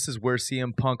world, this is where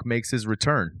CM Punk makes his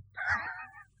return.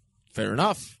 Fair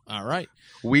enough. All right.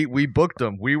 We booked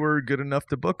him. We were good enough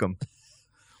to book him.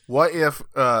 What if,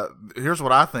 here's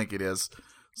what I think it is.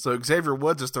 So Xavier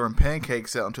Woods is throwing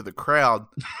pancakes out into the crowd,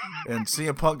 and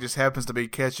CM Punk just happens to be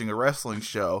catching a wrestling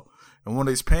show, and one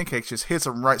of these pancakes just hits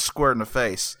him right square in the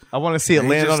face. I want to see it And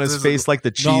he land just on his doesn't- face like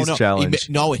the cheese challenge.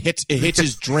 It hits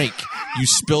his drink. You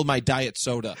spilled my diet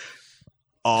soda.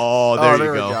 Oh, there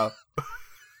you we go.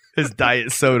 His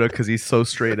diet soda because he's so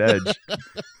straight edge.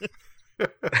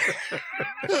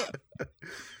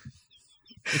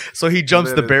 So he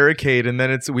jumps the barricade, and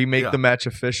then we make the match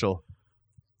official.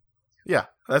 Yeah,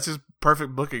 that's just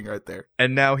perfect booking right there.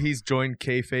 And now he's joined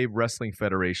Kayfabe Wrestling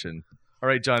Federation. All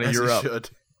right, Johnny, As you're he up. should.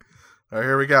 All right,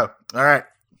 here we go. All right.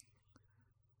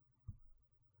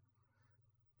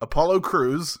 Apollo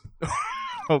Crews.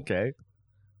 Okay.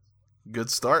 Good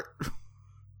start.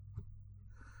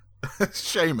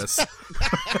 Sheamus.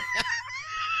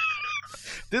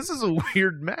 This is a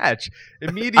weird match.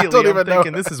 Immediately, I'm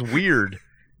thinking this is weird.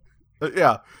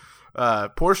 Yeah.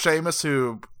 Poor Sheamus,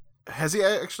 who... Has he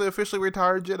actually officially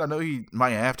retired yet? I know he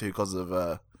might have to because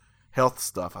of health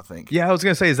stuff, I think. Yeah, I was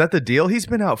going to say, is that the deal? He's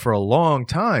been out for a long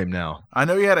time now. I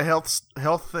know he had a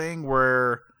health thing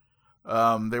where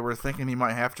they were thinking he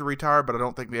might have to retire, but I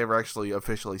don't think they ever actually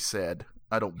officially said.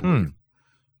 I don't believe.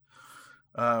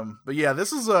 But yeah,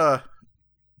 this is I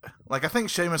think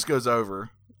Sheamus goes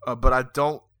over, but I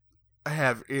don't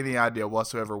have any idea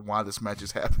whatsoever why this match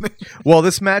is happening. Well,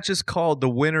 this match is called the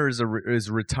winner is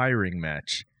a retiring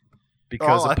match.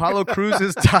 Because Apollo Crews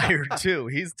is tired, too.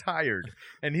 He's tired.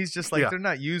 And he's just like, they're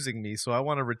not using me, so I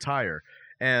want to retire.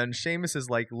 And Sheamus is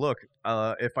like, look,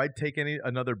 if I take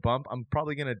another bump, I'm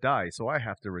probably going to die, so I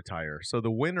have to retire. So the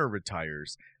winner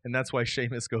retires, and that's why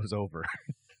Sheamus goes over.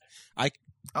 I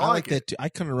like that, too. I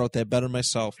couldn't have wrote that better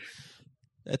myself.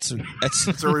 It's a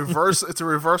reverse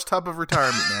type of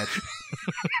retirement match.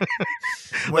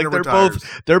 Like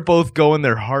they're both going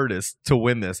their hardest to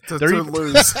win this. To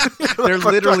lose.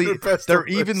 They're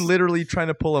even literally trying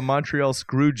to pull a Montreal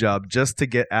screw job just to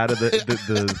get out of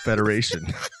the federation.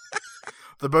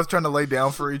 They're both trying to lay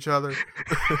down for each other.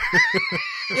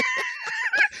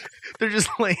 They're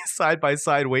just laying side by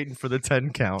side waiting for the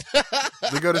 10 count.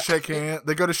 They go to shake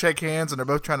hands and they're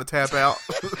both trying to tap out.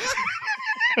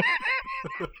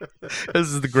 This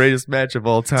is the greatest match of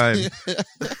all time.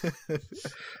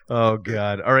 Oh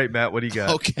God! All right, Matt, what do you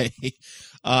got? Okay,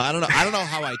 I don't know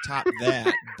how I top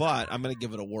that, but I'm going to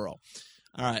give it a whirl.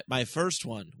 All right, my first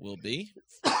one will be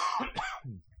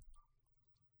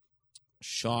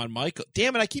Shawn Michaels.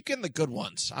 Damn it! I keep getting the good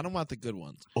ones. I don't want the good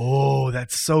ones. Oh,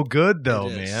 that's so good, though,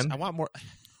 man. I want more.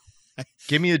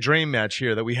 Give me a dream match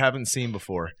here that we haven't seen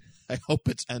before. I hope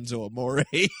it's Enzo Amore.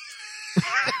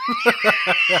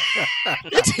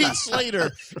 It's Heath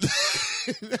Slater.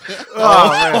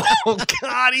 Oh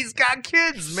God, he's got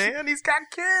kids, man. He's got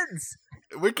kids.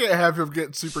 We can't have him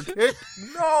getting super kicked.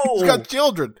 No, he's got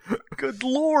children. Good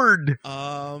Lord.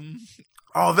 Oh,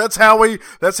 that's how we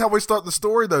start the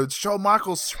story though. Shawn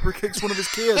Michaels super kicks one of his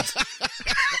kids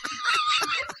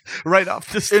right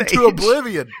off the stage into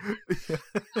oblivion.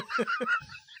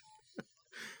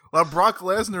 Like Brock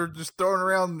Lesnar just throwing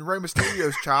around Rey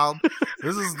Mysterio's child.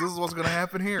 This is what's going to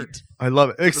happen here. I love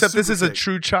it. Except this is a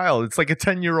true child. It's like a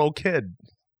 10-year-old kid.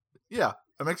 Yeah,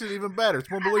 it makes it even better. It's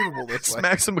more believable this way.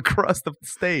 Smacks him across the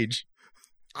stage.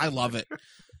 I love it.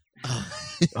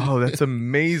 Oh, that's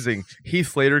amazing. Heath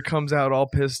Slater comes out all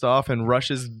pissed off and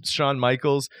rushes Shawn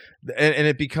Michaels, and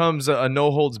it becomes a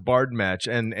no holds barred match.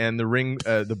 And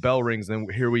the bell rings,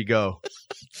 and here we go.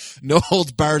 No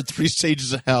holds barred, 3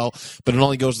 stages of hell, but it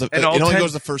only goes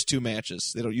the first 2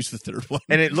 matches. They don't use the third one.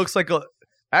 And it looks like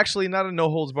actually not a no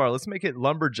holds bar. Let's make it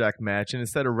lumberjack match, and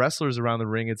instead of wrestlers around the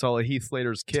ring, it's all of Heath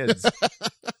Slater's kids.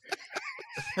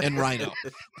 And Rhino.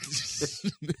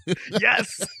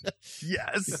 Yes.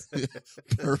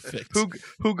 Perfect.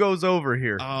 Who goes over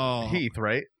here? Oh, Heath,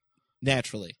 right?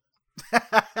 Naturally.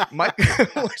 Shawn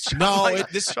Michaels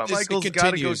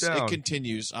got to go down. It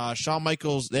continues. Shawn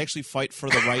Michaels, they actually fight for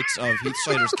the rights of Heath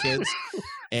Slater's kids,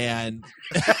 and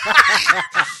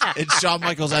Shawn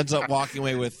Michaels ends up walking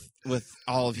away with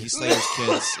all of Heath Slater's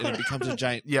kids, and it becomes a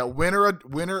giant. Yeah, winner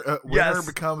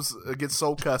gets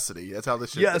sole custody. That's how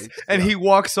this should be. And he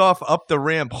walks off up the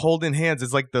ramp holding hands.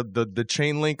 It's like the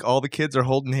chain link. All the kids are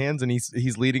holding hands, and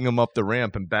he's leading them up the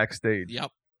ramp and backstage. Yep.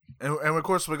 And of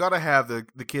course, we got to have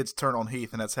the kids turn on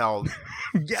Heath, and that's how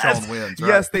Shawn wins. Right?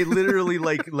 Yes, they literally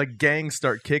like gangs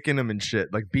start kicking him and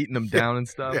shit, like beating them down and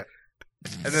stuff. Yeah.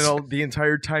 And then the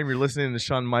entire time you're listening to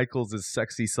Shawn Michaels'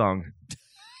 sexy song.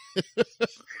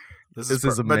 This is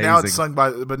amazing. But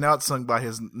now it's sung by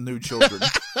his new children.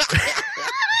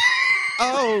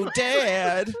 Oh,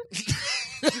 Dad!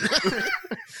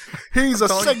 He's a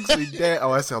sexy dad.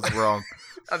 Oh, that sounds wrong.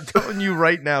 I'm telling you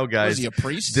right now, guys. Was he a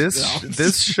priest?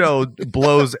 This show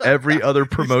blows every other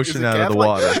promotion out of the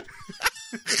water.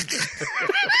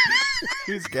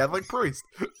 He's a Catholic priest.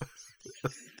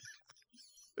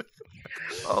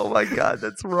 Oh my God,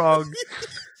 that's wrong.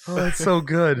 Oh, that's so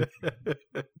good.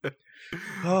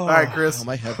 All right, Chris. Oh,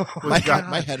 my head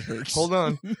hurts. Hold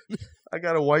on. I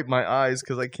got to wipe my eyes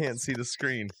because I can't see the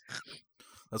screen.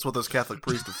 That's what those Catholic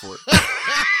priests are for.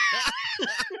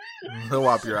 They'll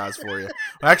wipe your eyes for you.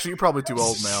 Actually, you're probably too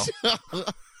old now.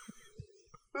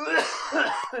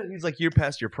 He's like, you're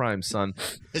past your prime, son.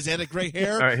 Is that a gray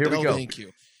hair? All right, here we go. Thank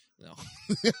you. No.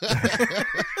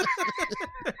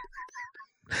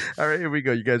 All right, here we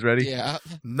go. You guys ready? Yeah.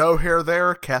 No hair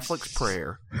there. Catholic's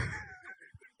prayer.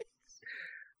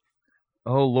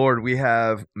 Oh, Lord. We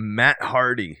have Matt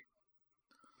Hardy.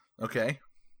 Okay.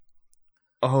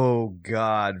 Oh,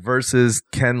 God. Versus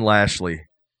Ken Lashley.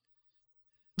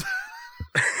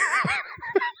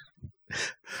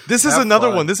 This is another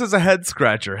one. This is a head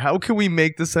scratcher. How can we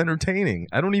make this entertaining?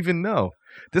 I don't even know.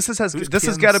 This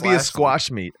has got to be a squash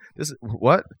meet.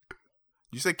 What?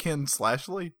 You say Ken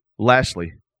Slashley?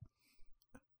 Lashley.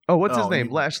 Oh, what's his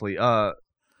name? Lashley.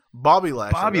 Bobby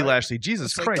Lashley. Bobby Lashley.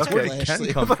 Jesus Christ. Okay. Where did Ken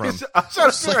come from? I'm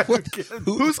trying to figure out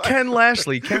Who's Ken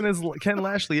Lashley? Ken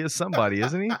Lashley is somebody,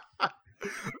 isn't he?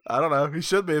 I don't know. He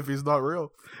should be if he's not real.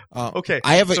 Okay.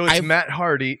 So it's Matt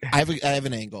Hardy. I have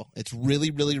an angle. It's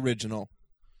really, really original.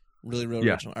 Really, really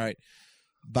original. All right.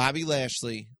 Bobby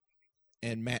Lashley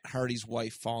and Matt Hardy's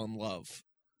wife fall in love.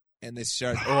 And they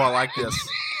start. Oh, I like this.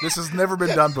 This has never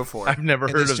been done before. I've never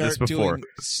heard of this before.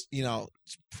 Doing,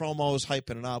 promos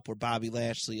hyping it up where Bobby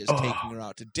Lashley is taking her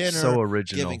out to dinner. So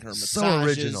original. Giving her massages. So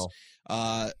original.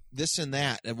 This and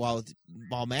that. And while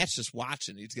Matt's just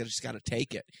watching, he's just got to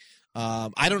take it.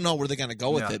 I don't know where they're going to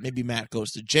go with it. Maybe Matt goes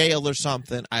to jail or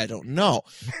something. I don't know.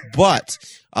 But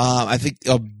I think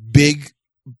a big,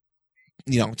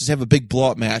 just have a big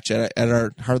blow-up match at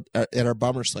our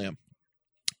Bummer Slam.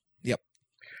 Yep.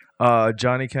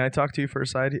 Johnny, can I talk to you for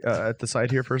at the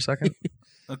side here for a second?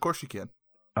 Of course you can.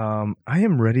 I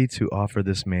am ready to offer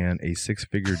this man a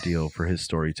 6-figure deal for his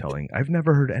storytelling. I've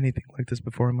never heard anything like this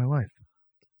before in my life.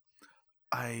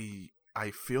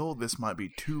 I feel this might be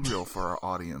too real for our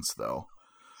audience, though.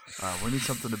 We need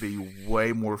something to be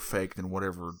way more fake than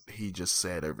whatever he just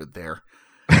said over there.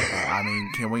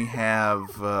 Can we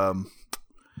have...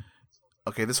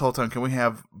 this whole time, can we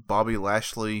have Bobby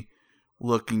Lashley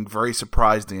looking very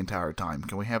surprised the entire time?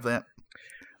 Can we have that?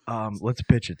 Let's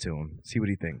pitch it to him. See what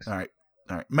he thinks. All right.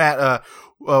 Matt,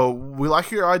 we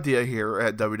like your idea here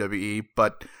at WWE,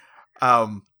 but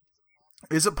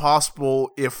is it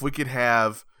possible if we could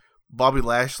have Bobby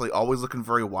Lashley always looking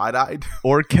very wide-eyed?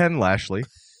 Or Ken Lashley.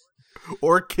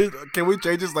 Or can we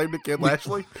change his name to Ken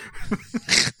Lashley?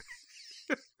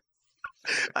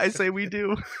 I say we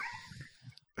do.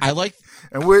 I like.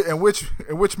 And which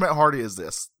Matt Hardy is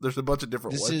this? There's a bunch of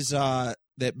different ones. This is that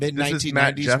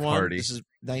mid-1990s one. Hardy. This is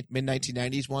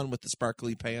mid-1990s one with the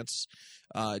sparkly pants.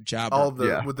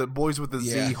 Jobber. With the boys with the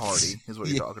Z Hardy is what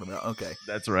you're talking about. Okay,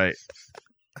 that's right.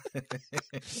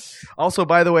 Also,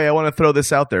 by the way, I want to throw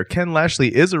this out there. Ken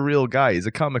Lashley is a real guy. He's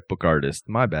a comic book artist.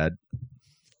 My bad.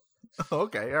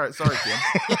 Okay, all right. Sorry, Ken.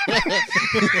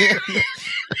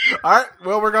 All right,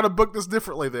 well, we're going to book this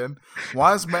differently then.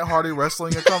 Why is Matt Hardy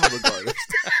wrestling a comic book artist?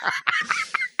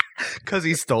 Because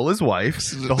he stole his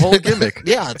wife. The whole gimmick.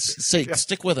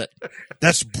 Stick with it.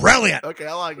 That's brilliant. Okay,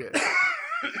 I like it.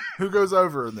 Who goes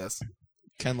over in this?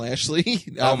 Ken Lashley.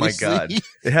 Oh, my God.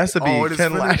 It has to be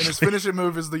Ken Lashley. And his finishing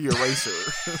move is the eraser.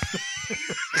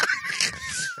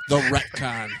 The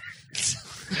retcon.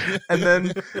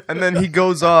 And then he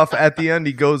goes off at the end.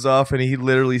 He goes off and he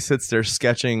literally sits there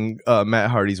sketching Matt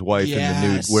Hardy's wife in the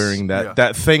nude, wearing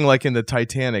that thing like in the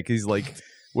Titanic. He's like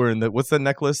wearing what's the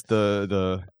necklace?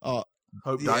 The Hope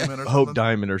Diamond or something? Hope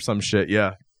Diamond or some shit.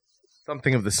 Yeah,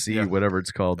 something of the sea, whatever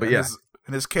it's called. But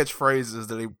and his catchphrase is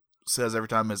that he says every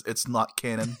time is "It's not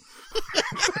canon."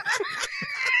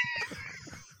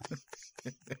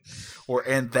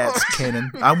 And that's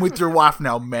canon. I'm with your wife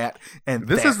now, Matt. And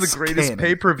this is the greatest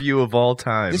pay-per-view of all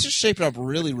time. This is shaping up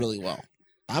really, really well.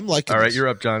 I'm liking. All right, this. You're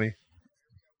up, Johnny.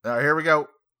 All right, here we go.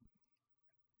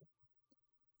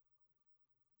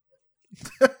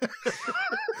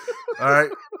 All right.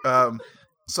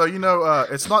 So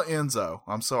it's not Enzo.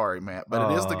 I'm sorry, Matt, but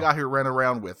it is the guy who ran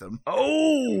around with him.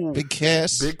 Oh, Big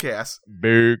Cass. Big Cass.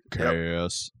 Big Cass.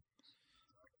 Yep.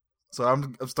 So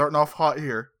I'm starting off hot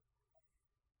here.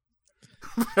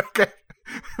 Okay,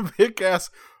 Big Cass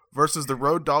versus the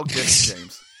Road Dogg Jesse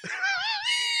James.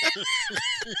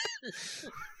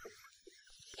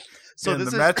 So this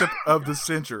is the matchup of the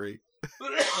century.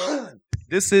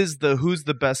 This is the who's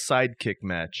the best sidekick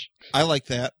match. I like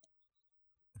that.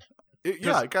 It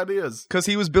kind of is because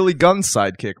he was Billy Gunn's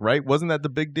sidekick, right? Wasn't that the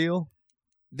big deal?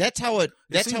 That's how it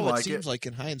seems like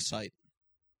in hindsight.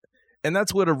 And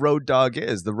that's what a Road Dogg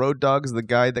is. The Road Dogg is the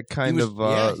guy that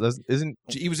isn't.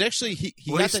 He was actually he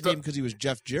got that name because he was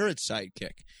Jeff Jarrett's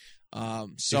sidekick.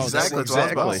 Exactly. That's what I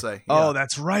was about to say. Yeah. Oh,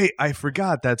 that's right. I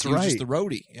forgot. That's he right. Was just the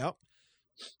roadie.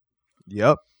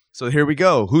 Yep. So here we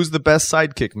go. Who's the best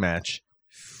sidekick match?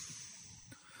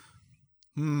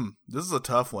 This is a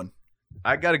tough one.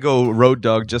 I got to go Road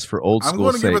Dogg just for old school.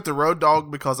 I'm going to give sake. it to Road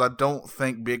Dogg because I don't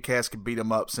think Big Cass can beat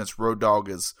him up since Road Dogg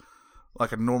is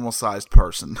like a normal sized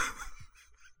person.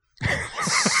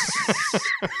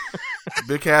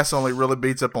 Big Cass only really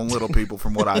beats up on little people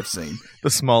from what I've seen.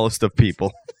 The smallest of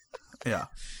people. Yeah.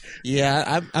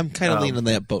 Yeah, I'm kind of leaning on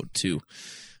that boat too.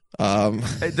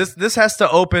 Hey, this has to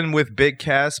open with Big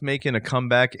Cass making a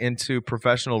comeback into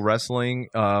professional wrestling,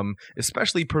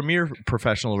 especially Premier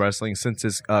Professional Wrestling since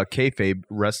it's Kayfabe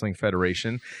Wrestling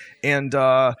Federation, and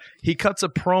he cuts a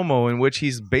promo in which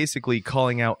he's basically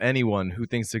calling out anyone who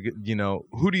thinks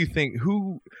who do you think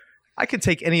I could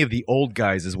take any of the old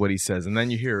guys is what he says, and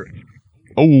then you hear,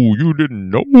 oh, you didn't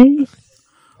know.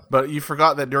 But you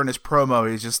forgot that during his promo,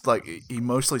 he's just like, he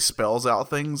mostly spells out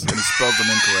things, and he spells them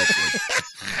incorrectly.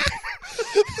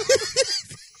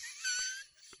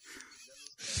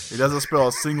 He doesn't spell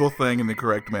a single thing in the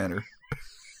correct manner.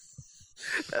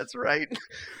 That's right.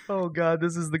 Oh, God,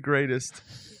 this is the greatest.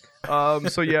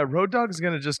 So, yeah, Road Dogg's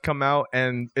going to just come out,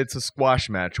 and it's a squash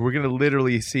match. We're going to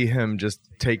literally see him just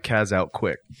take Kaz out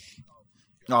quick.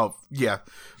 Oh, yeah,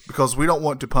 because we don't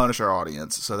want to punish our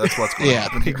audience, so that's what's going to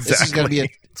happen here. This is going to be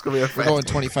it's going to be we're going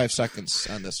 25 seconds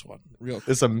on this one. Real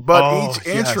quick. Each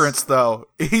entrance, though,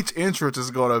 each entrance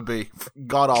is going to be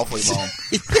god-awfully long.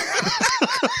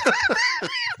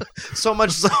 So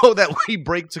much so that we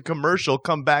break to commercial,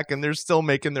 come back, and they're still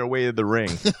making their way to the ring.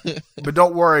 But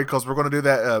don't worry, because we're going to do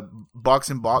that box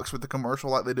in box with the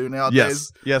commercial like they do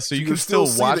nowadays. Yes, so you can still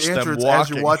watch the them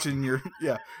walking.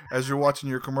 As you're watching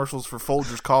your commercials for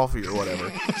Folgers Coffee or whatever.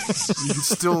 You can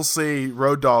still see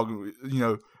Road Dogg,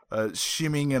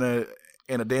 shimmying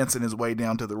and a dancing his way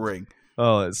down to the ring.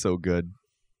 Oh, that's so good.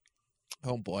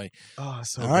 Oh boy! Oh,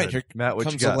 so all good. right, here Matt, what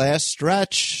comes you got? the last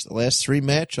stretch, the last three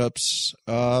matchups.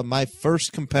 My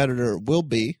first competitor will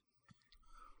be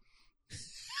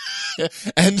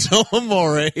Enzo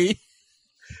Amore.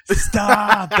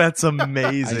 Stop! That's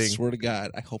amazing. I swear to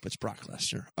God, I hope it's Brock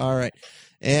Lesnar. All right,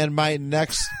 and my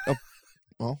next,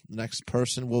 next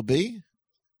person will be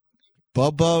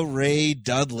Bubba Ray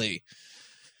Dudley.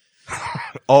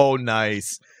 Oh,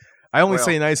 nice. I only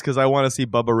say nice because I want to see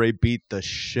Bubba Ray beat the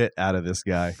shit out of this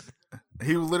guy.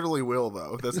 He literally will,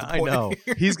 though. That's the point. I know.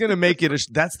 He's going to make it.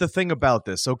 That's the thing about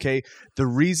this, okay? The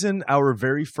reason our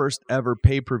very first ever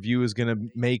pay-per-view is going to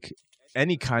make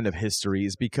any kind of history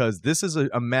is because this is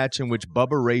a match in which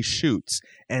Bubba Ray shoots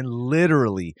and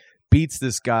literally beats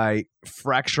this guy,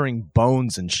 fracturing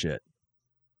bones and shit.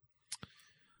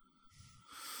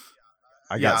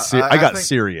 I got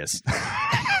serious.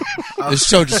 This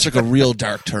show just took a real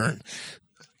dark turn.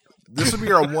 This would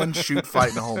be our one shoot fight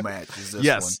in the whole match. Is this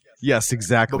one? Yes,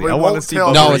 exactly. I want to see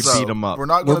Bubba Ray beat him up. We're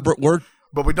not going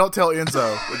but we don't tell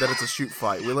Enzo that it's a shoot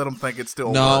fight. We let him think it's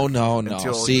still no.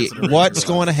 See, what's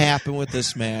going to happen with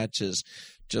this match is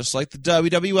just like the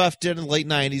WWF did in the late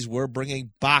 90s, we're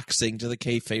bringing boxing to the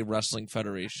Kayfabe Wrestling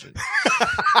Federation.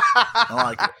 I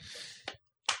like it.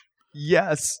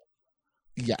 Yes.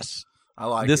 I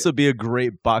like this it. would be a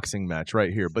great boxing match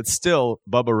right here, but still,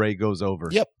 Bubba Ray goes over.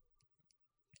 Yep.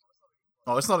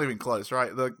 Oh, it's not even close,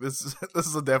 right? This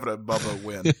is a definite Bubba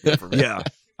win. For me. Yeah.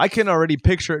 I can already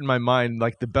picture it in my mind.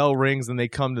 Like the bell rings and they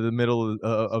come to the middle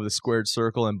of the squared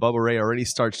circle, and Bubba Ray already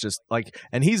starts just like,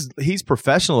 and he's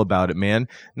professional about it, man.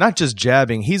 Not just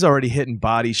jabbing, he's already hitting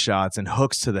body shots and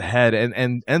hooks to the head,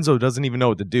 and Enzo doesn't even know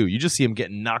what to do. You just see him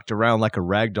getting knocked around like a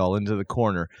rag doll into the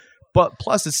corner. But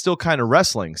plus, it's still kind of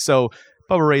wrestling. So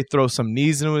Bubba Ray throws some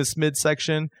knees into his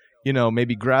midsection,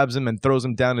 maybe grabs him and throws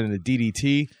him down in the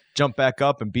DDT, jump back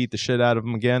up and beat the shit out of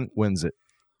him again, wins it.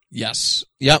 Yes.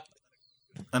 Yep.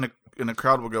 And the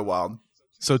crowd will go wild.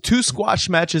 So 2 squash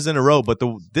matches in a row, but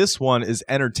this one is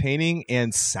entertaining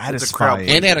and satisfying.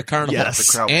 And at a carnival.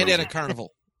 Yes. And at a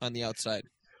carnival on the outside.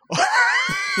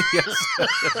 Yes.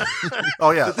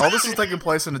 Oh, yeah. All this is taking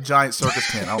place in a giant circus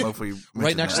tent. I don't know if we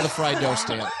right next to the fried dough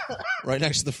stand. Right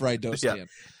next to the fried dough stand.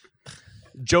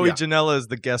 Joey Janela is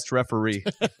the guest referee.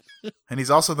 And he's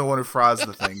also the one who fries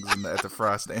the things at the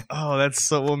fry stand. Oh, that's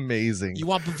so amazing. You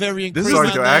want Bavarian cream Sorry,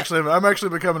 on Joe. that? I'm actually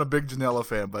becoming a big Janela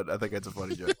fan, but I think it's a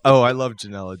funny joke. Oh, I love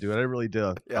Janela, dude. I really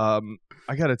do. Yeah.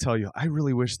 I got to tell you, I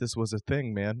really wish this was a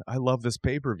thing, man. I love this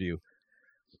pay-per-view.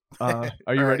 Are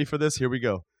you ready for this? Here we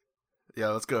go. Yeah,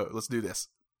 let's go. Let's do this.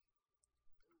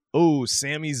 Oh,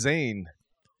 Sami Zayn.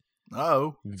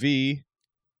 Oh. V.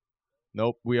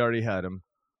 Nope, we already had him.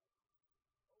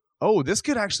 Oh, this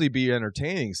could actually be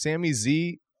entertaining. Sami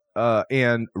Z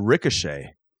and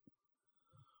Ricochet.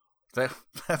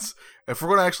 That's if we're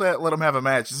going to actually let them have a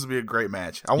match, this would be a great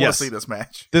match. I want to see this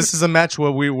match. This is a match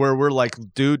where we're like,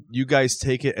 dude, you guys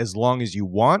take it as long as you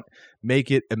want,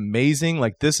 make it amazing.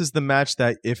 Like, this is the match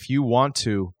that if you want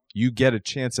to, you get a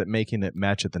chance at making it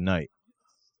match of the night.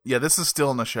 Yeah, this is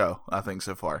still in the show, I think,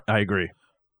 so far. I agree.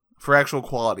 For actual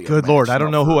quality. Good Lord, I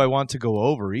don't know who I want to go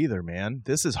over either, man.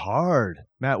 This is hard.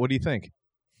 Matt, what do you think?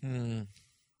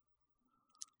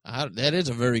 That is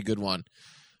a very good one.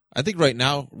 I think right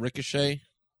now, Ricochet,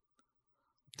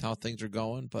 how things are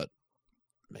going, but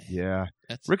man, yeah,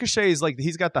 Ricochet is like,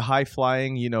 he's got the high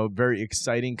flying, very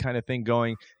exciting kind of thing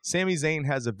going. Sami Zayn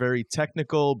has a very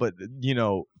technical, but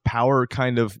power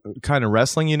kind of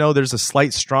wrestling. There's a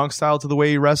slight strong style to the way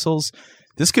he wrestles.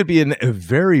 This could be a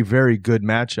very, very good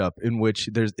matchup in which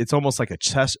it's almost like a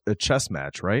chess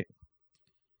match, right?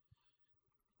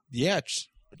 Yeah,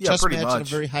 chess pretty match much. in a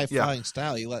very high flying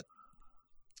style. You let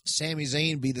Sami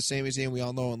Zayn be the Sami Zayn we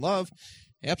all know and love.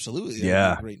 Absolutely,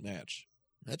 that would be a great match.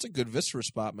 That's a good Viscera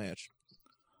spot match.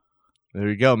 There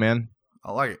you go, man.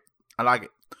 I like it. All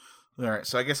right,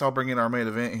 so I guess I'll bring in our main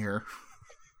event here.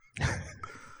 All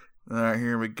right,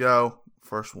 here we go.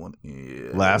 First one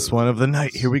is... Last one of the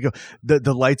night. Here we go.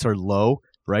 The lights are low,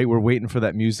 right? We're waiting for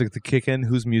that music to kick in.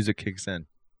 Whose music kicks in?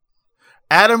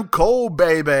 Adam Cole,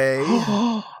 baby.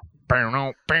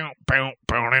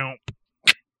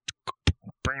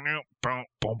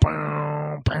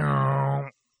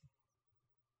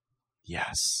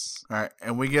 Yes. All right,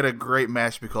 and we get a great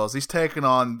match because he's taking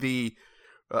on the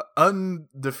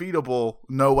undefeatable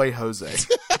No Way Jose.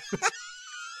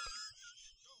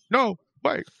 No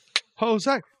way,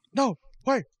 Jose. No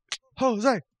way,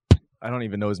 Jose. I don't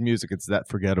even know his music. It's that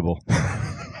forgettable.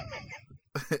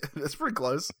 That's pretty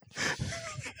close.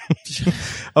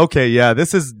 Okay, yeah.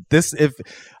 This.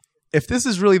 If this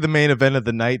is really the main event of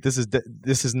the night, this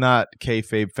is not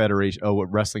Kayfabe Federation. Oh,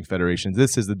 Wrestling Federation.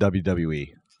 This is the WWE.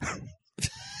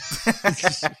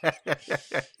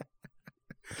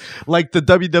 Like the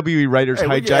WWE writers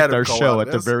hijacked our show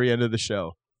at the very end of the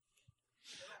show.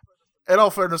 In all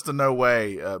fairness to No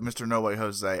Way, Mr. No Way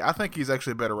Jose, I think he's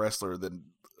actually a better wrestler than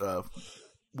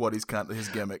what he's his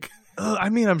gimmick. I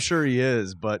mean, I'm sure he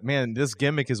is, but man, this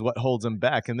gimmick is what holds him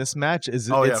back. And this match it's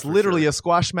literally a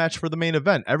squash match for the main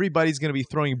event. Everybody's going to be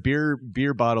throwing beer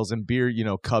bottles and beer,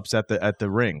 cups at the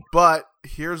ring. But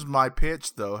here's my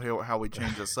pitch, though, how we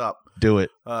change this up. Do it.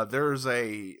 There's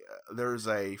a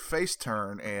face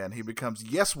turn, and he becomes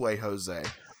Yes Way Jose.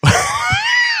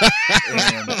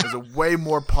 And is a way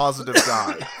more positive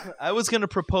guy. I was going to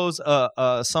propose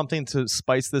something to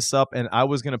spice this up, and I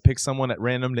was going to pick someone at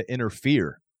random to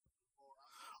interfere.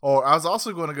 Or I was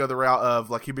also going to go the route of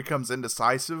like he becomes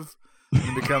indecisive.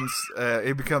 He becomes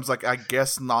like, I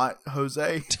guess not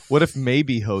Jose. What if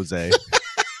maybe Jose?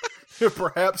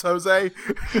 Perhaps Jose.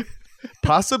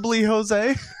 Possibly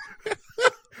Jose.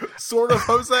 Sort of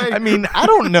Jose. I mean, I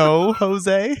don't know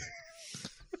Jose.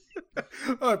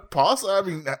 I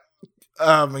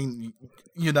mean,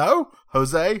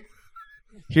 Jose.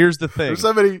 Here's the thing. There's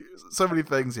so many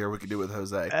things here we can do with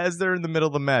Jose. As they're in the middle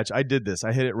of the match, I did this.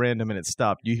 I hit it random and it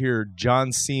stopped. You hear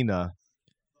John Cena,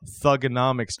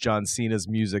 Thugonomics John Cena's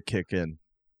music kick in.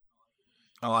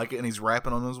 I like it, and he's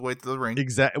rapping on his way to the ring.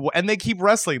 Exactly, and they keep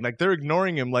wrestling. Like they're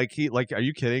ignoring him. Like are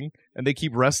you kidding? And they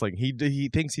keep wrestling. He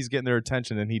thinks he's getting their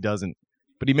attention, and he doesn't.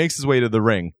 But he makes his way to the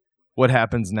ring. What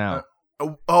happens now?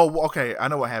 Okay. I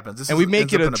know what happens. We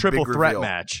make it a triple threat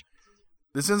match.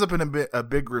 This ends up in a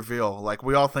big reveal. Like,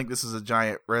 we all think this is a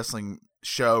giant wrestling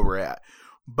show we're at.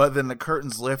 But then the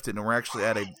curtain's lifted, and we're actually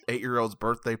at a 8-year-old's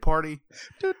birthday party.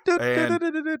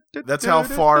 And that's how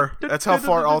far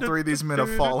all three of these men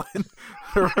have fallen.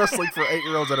 They're wrestling for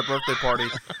 8-year-olds at a birthday party,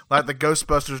 like the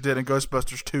Ghostbusters did in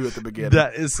Ghostbusters 2 at the beginning.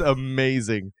 That is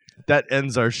amazing. That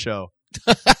ends our show.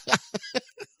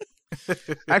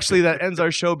 Actually, that ends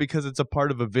our show because it's a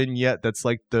part of a vignette that's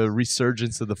like the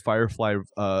resurgence of the Firefly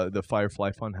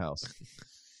Funhouse.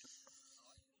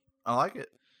 I like it.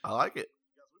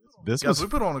 We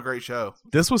put on a great show.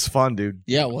 This was fun, dude.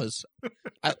 Yeah, it was.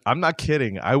 I'm not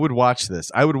kidding. I would watch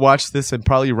this. I would watch this and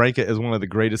probably rank it as one of the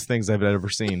greatest things I've ever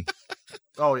seen.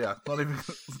 Oh yeah,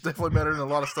 it's definitely better than a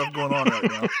lot of stuff going on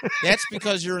right now. That's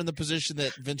because you're in the position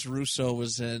that Vince Russo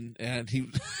was in, and he.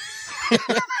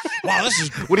 Wow, this is.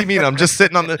 What do you mean? I'm just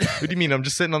sitting on the. What do you mean? I'm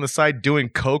just sitting on the side doing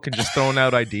coke and just throwing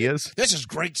out ideas. This is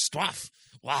great stuff.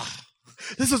 Wow,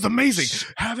 this is amazing.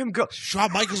 Have him go.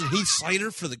 Shawn Michaels and Heath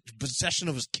Slater for the possession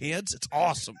of his kids. It's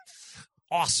awesome.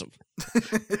 Awesome.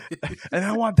 And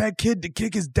I want that kid to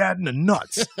kick his dad in the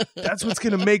nuts. That's what's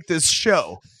gonna make this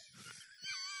show.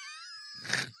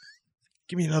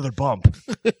 Give me another bump.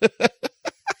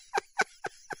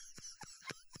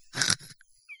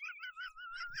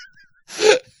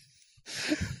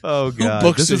 Oh God,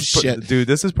 books this shit? Dude,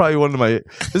 this is probably one of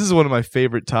my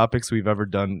favorite topics we've ever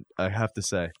done. I have to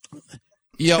say.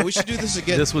 Yeah, we should do this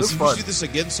again. This was fun. We should do this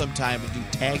again sometime and do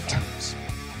tag teams.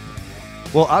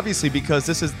 Well, obviously, because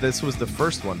this was the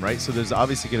first one, right? So there's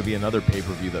obviously going to be another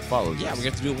pay-per-view that follows. Yeah, we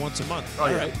have to do it once a month.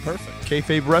 All right, perfect.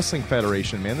 Kayfabe Wrestling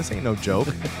Federation, man, this ain't no joke.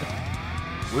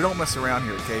 We don't mess around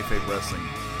here at Kayfabe Wrestling.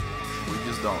 We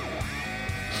just don't.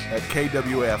 At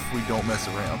KWF, we don't mess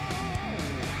around.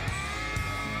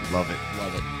 Love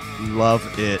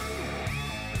it.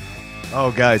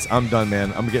 Oh, guys, I'm done,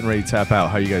 man. I'm getting ready to tap out.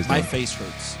 How you guys doing? My face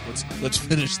hurts. Let's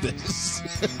finish this.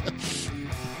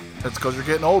 That's because you're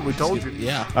getting old. We told you.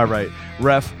 Yeah. All right.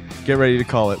 Ref, get ready to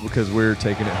call it because we're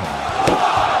taking it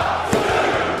home.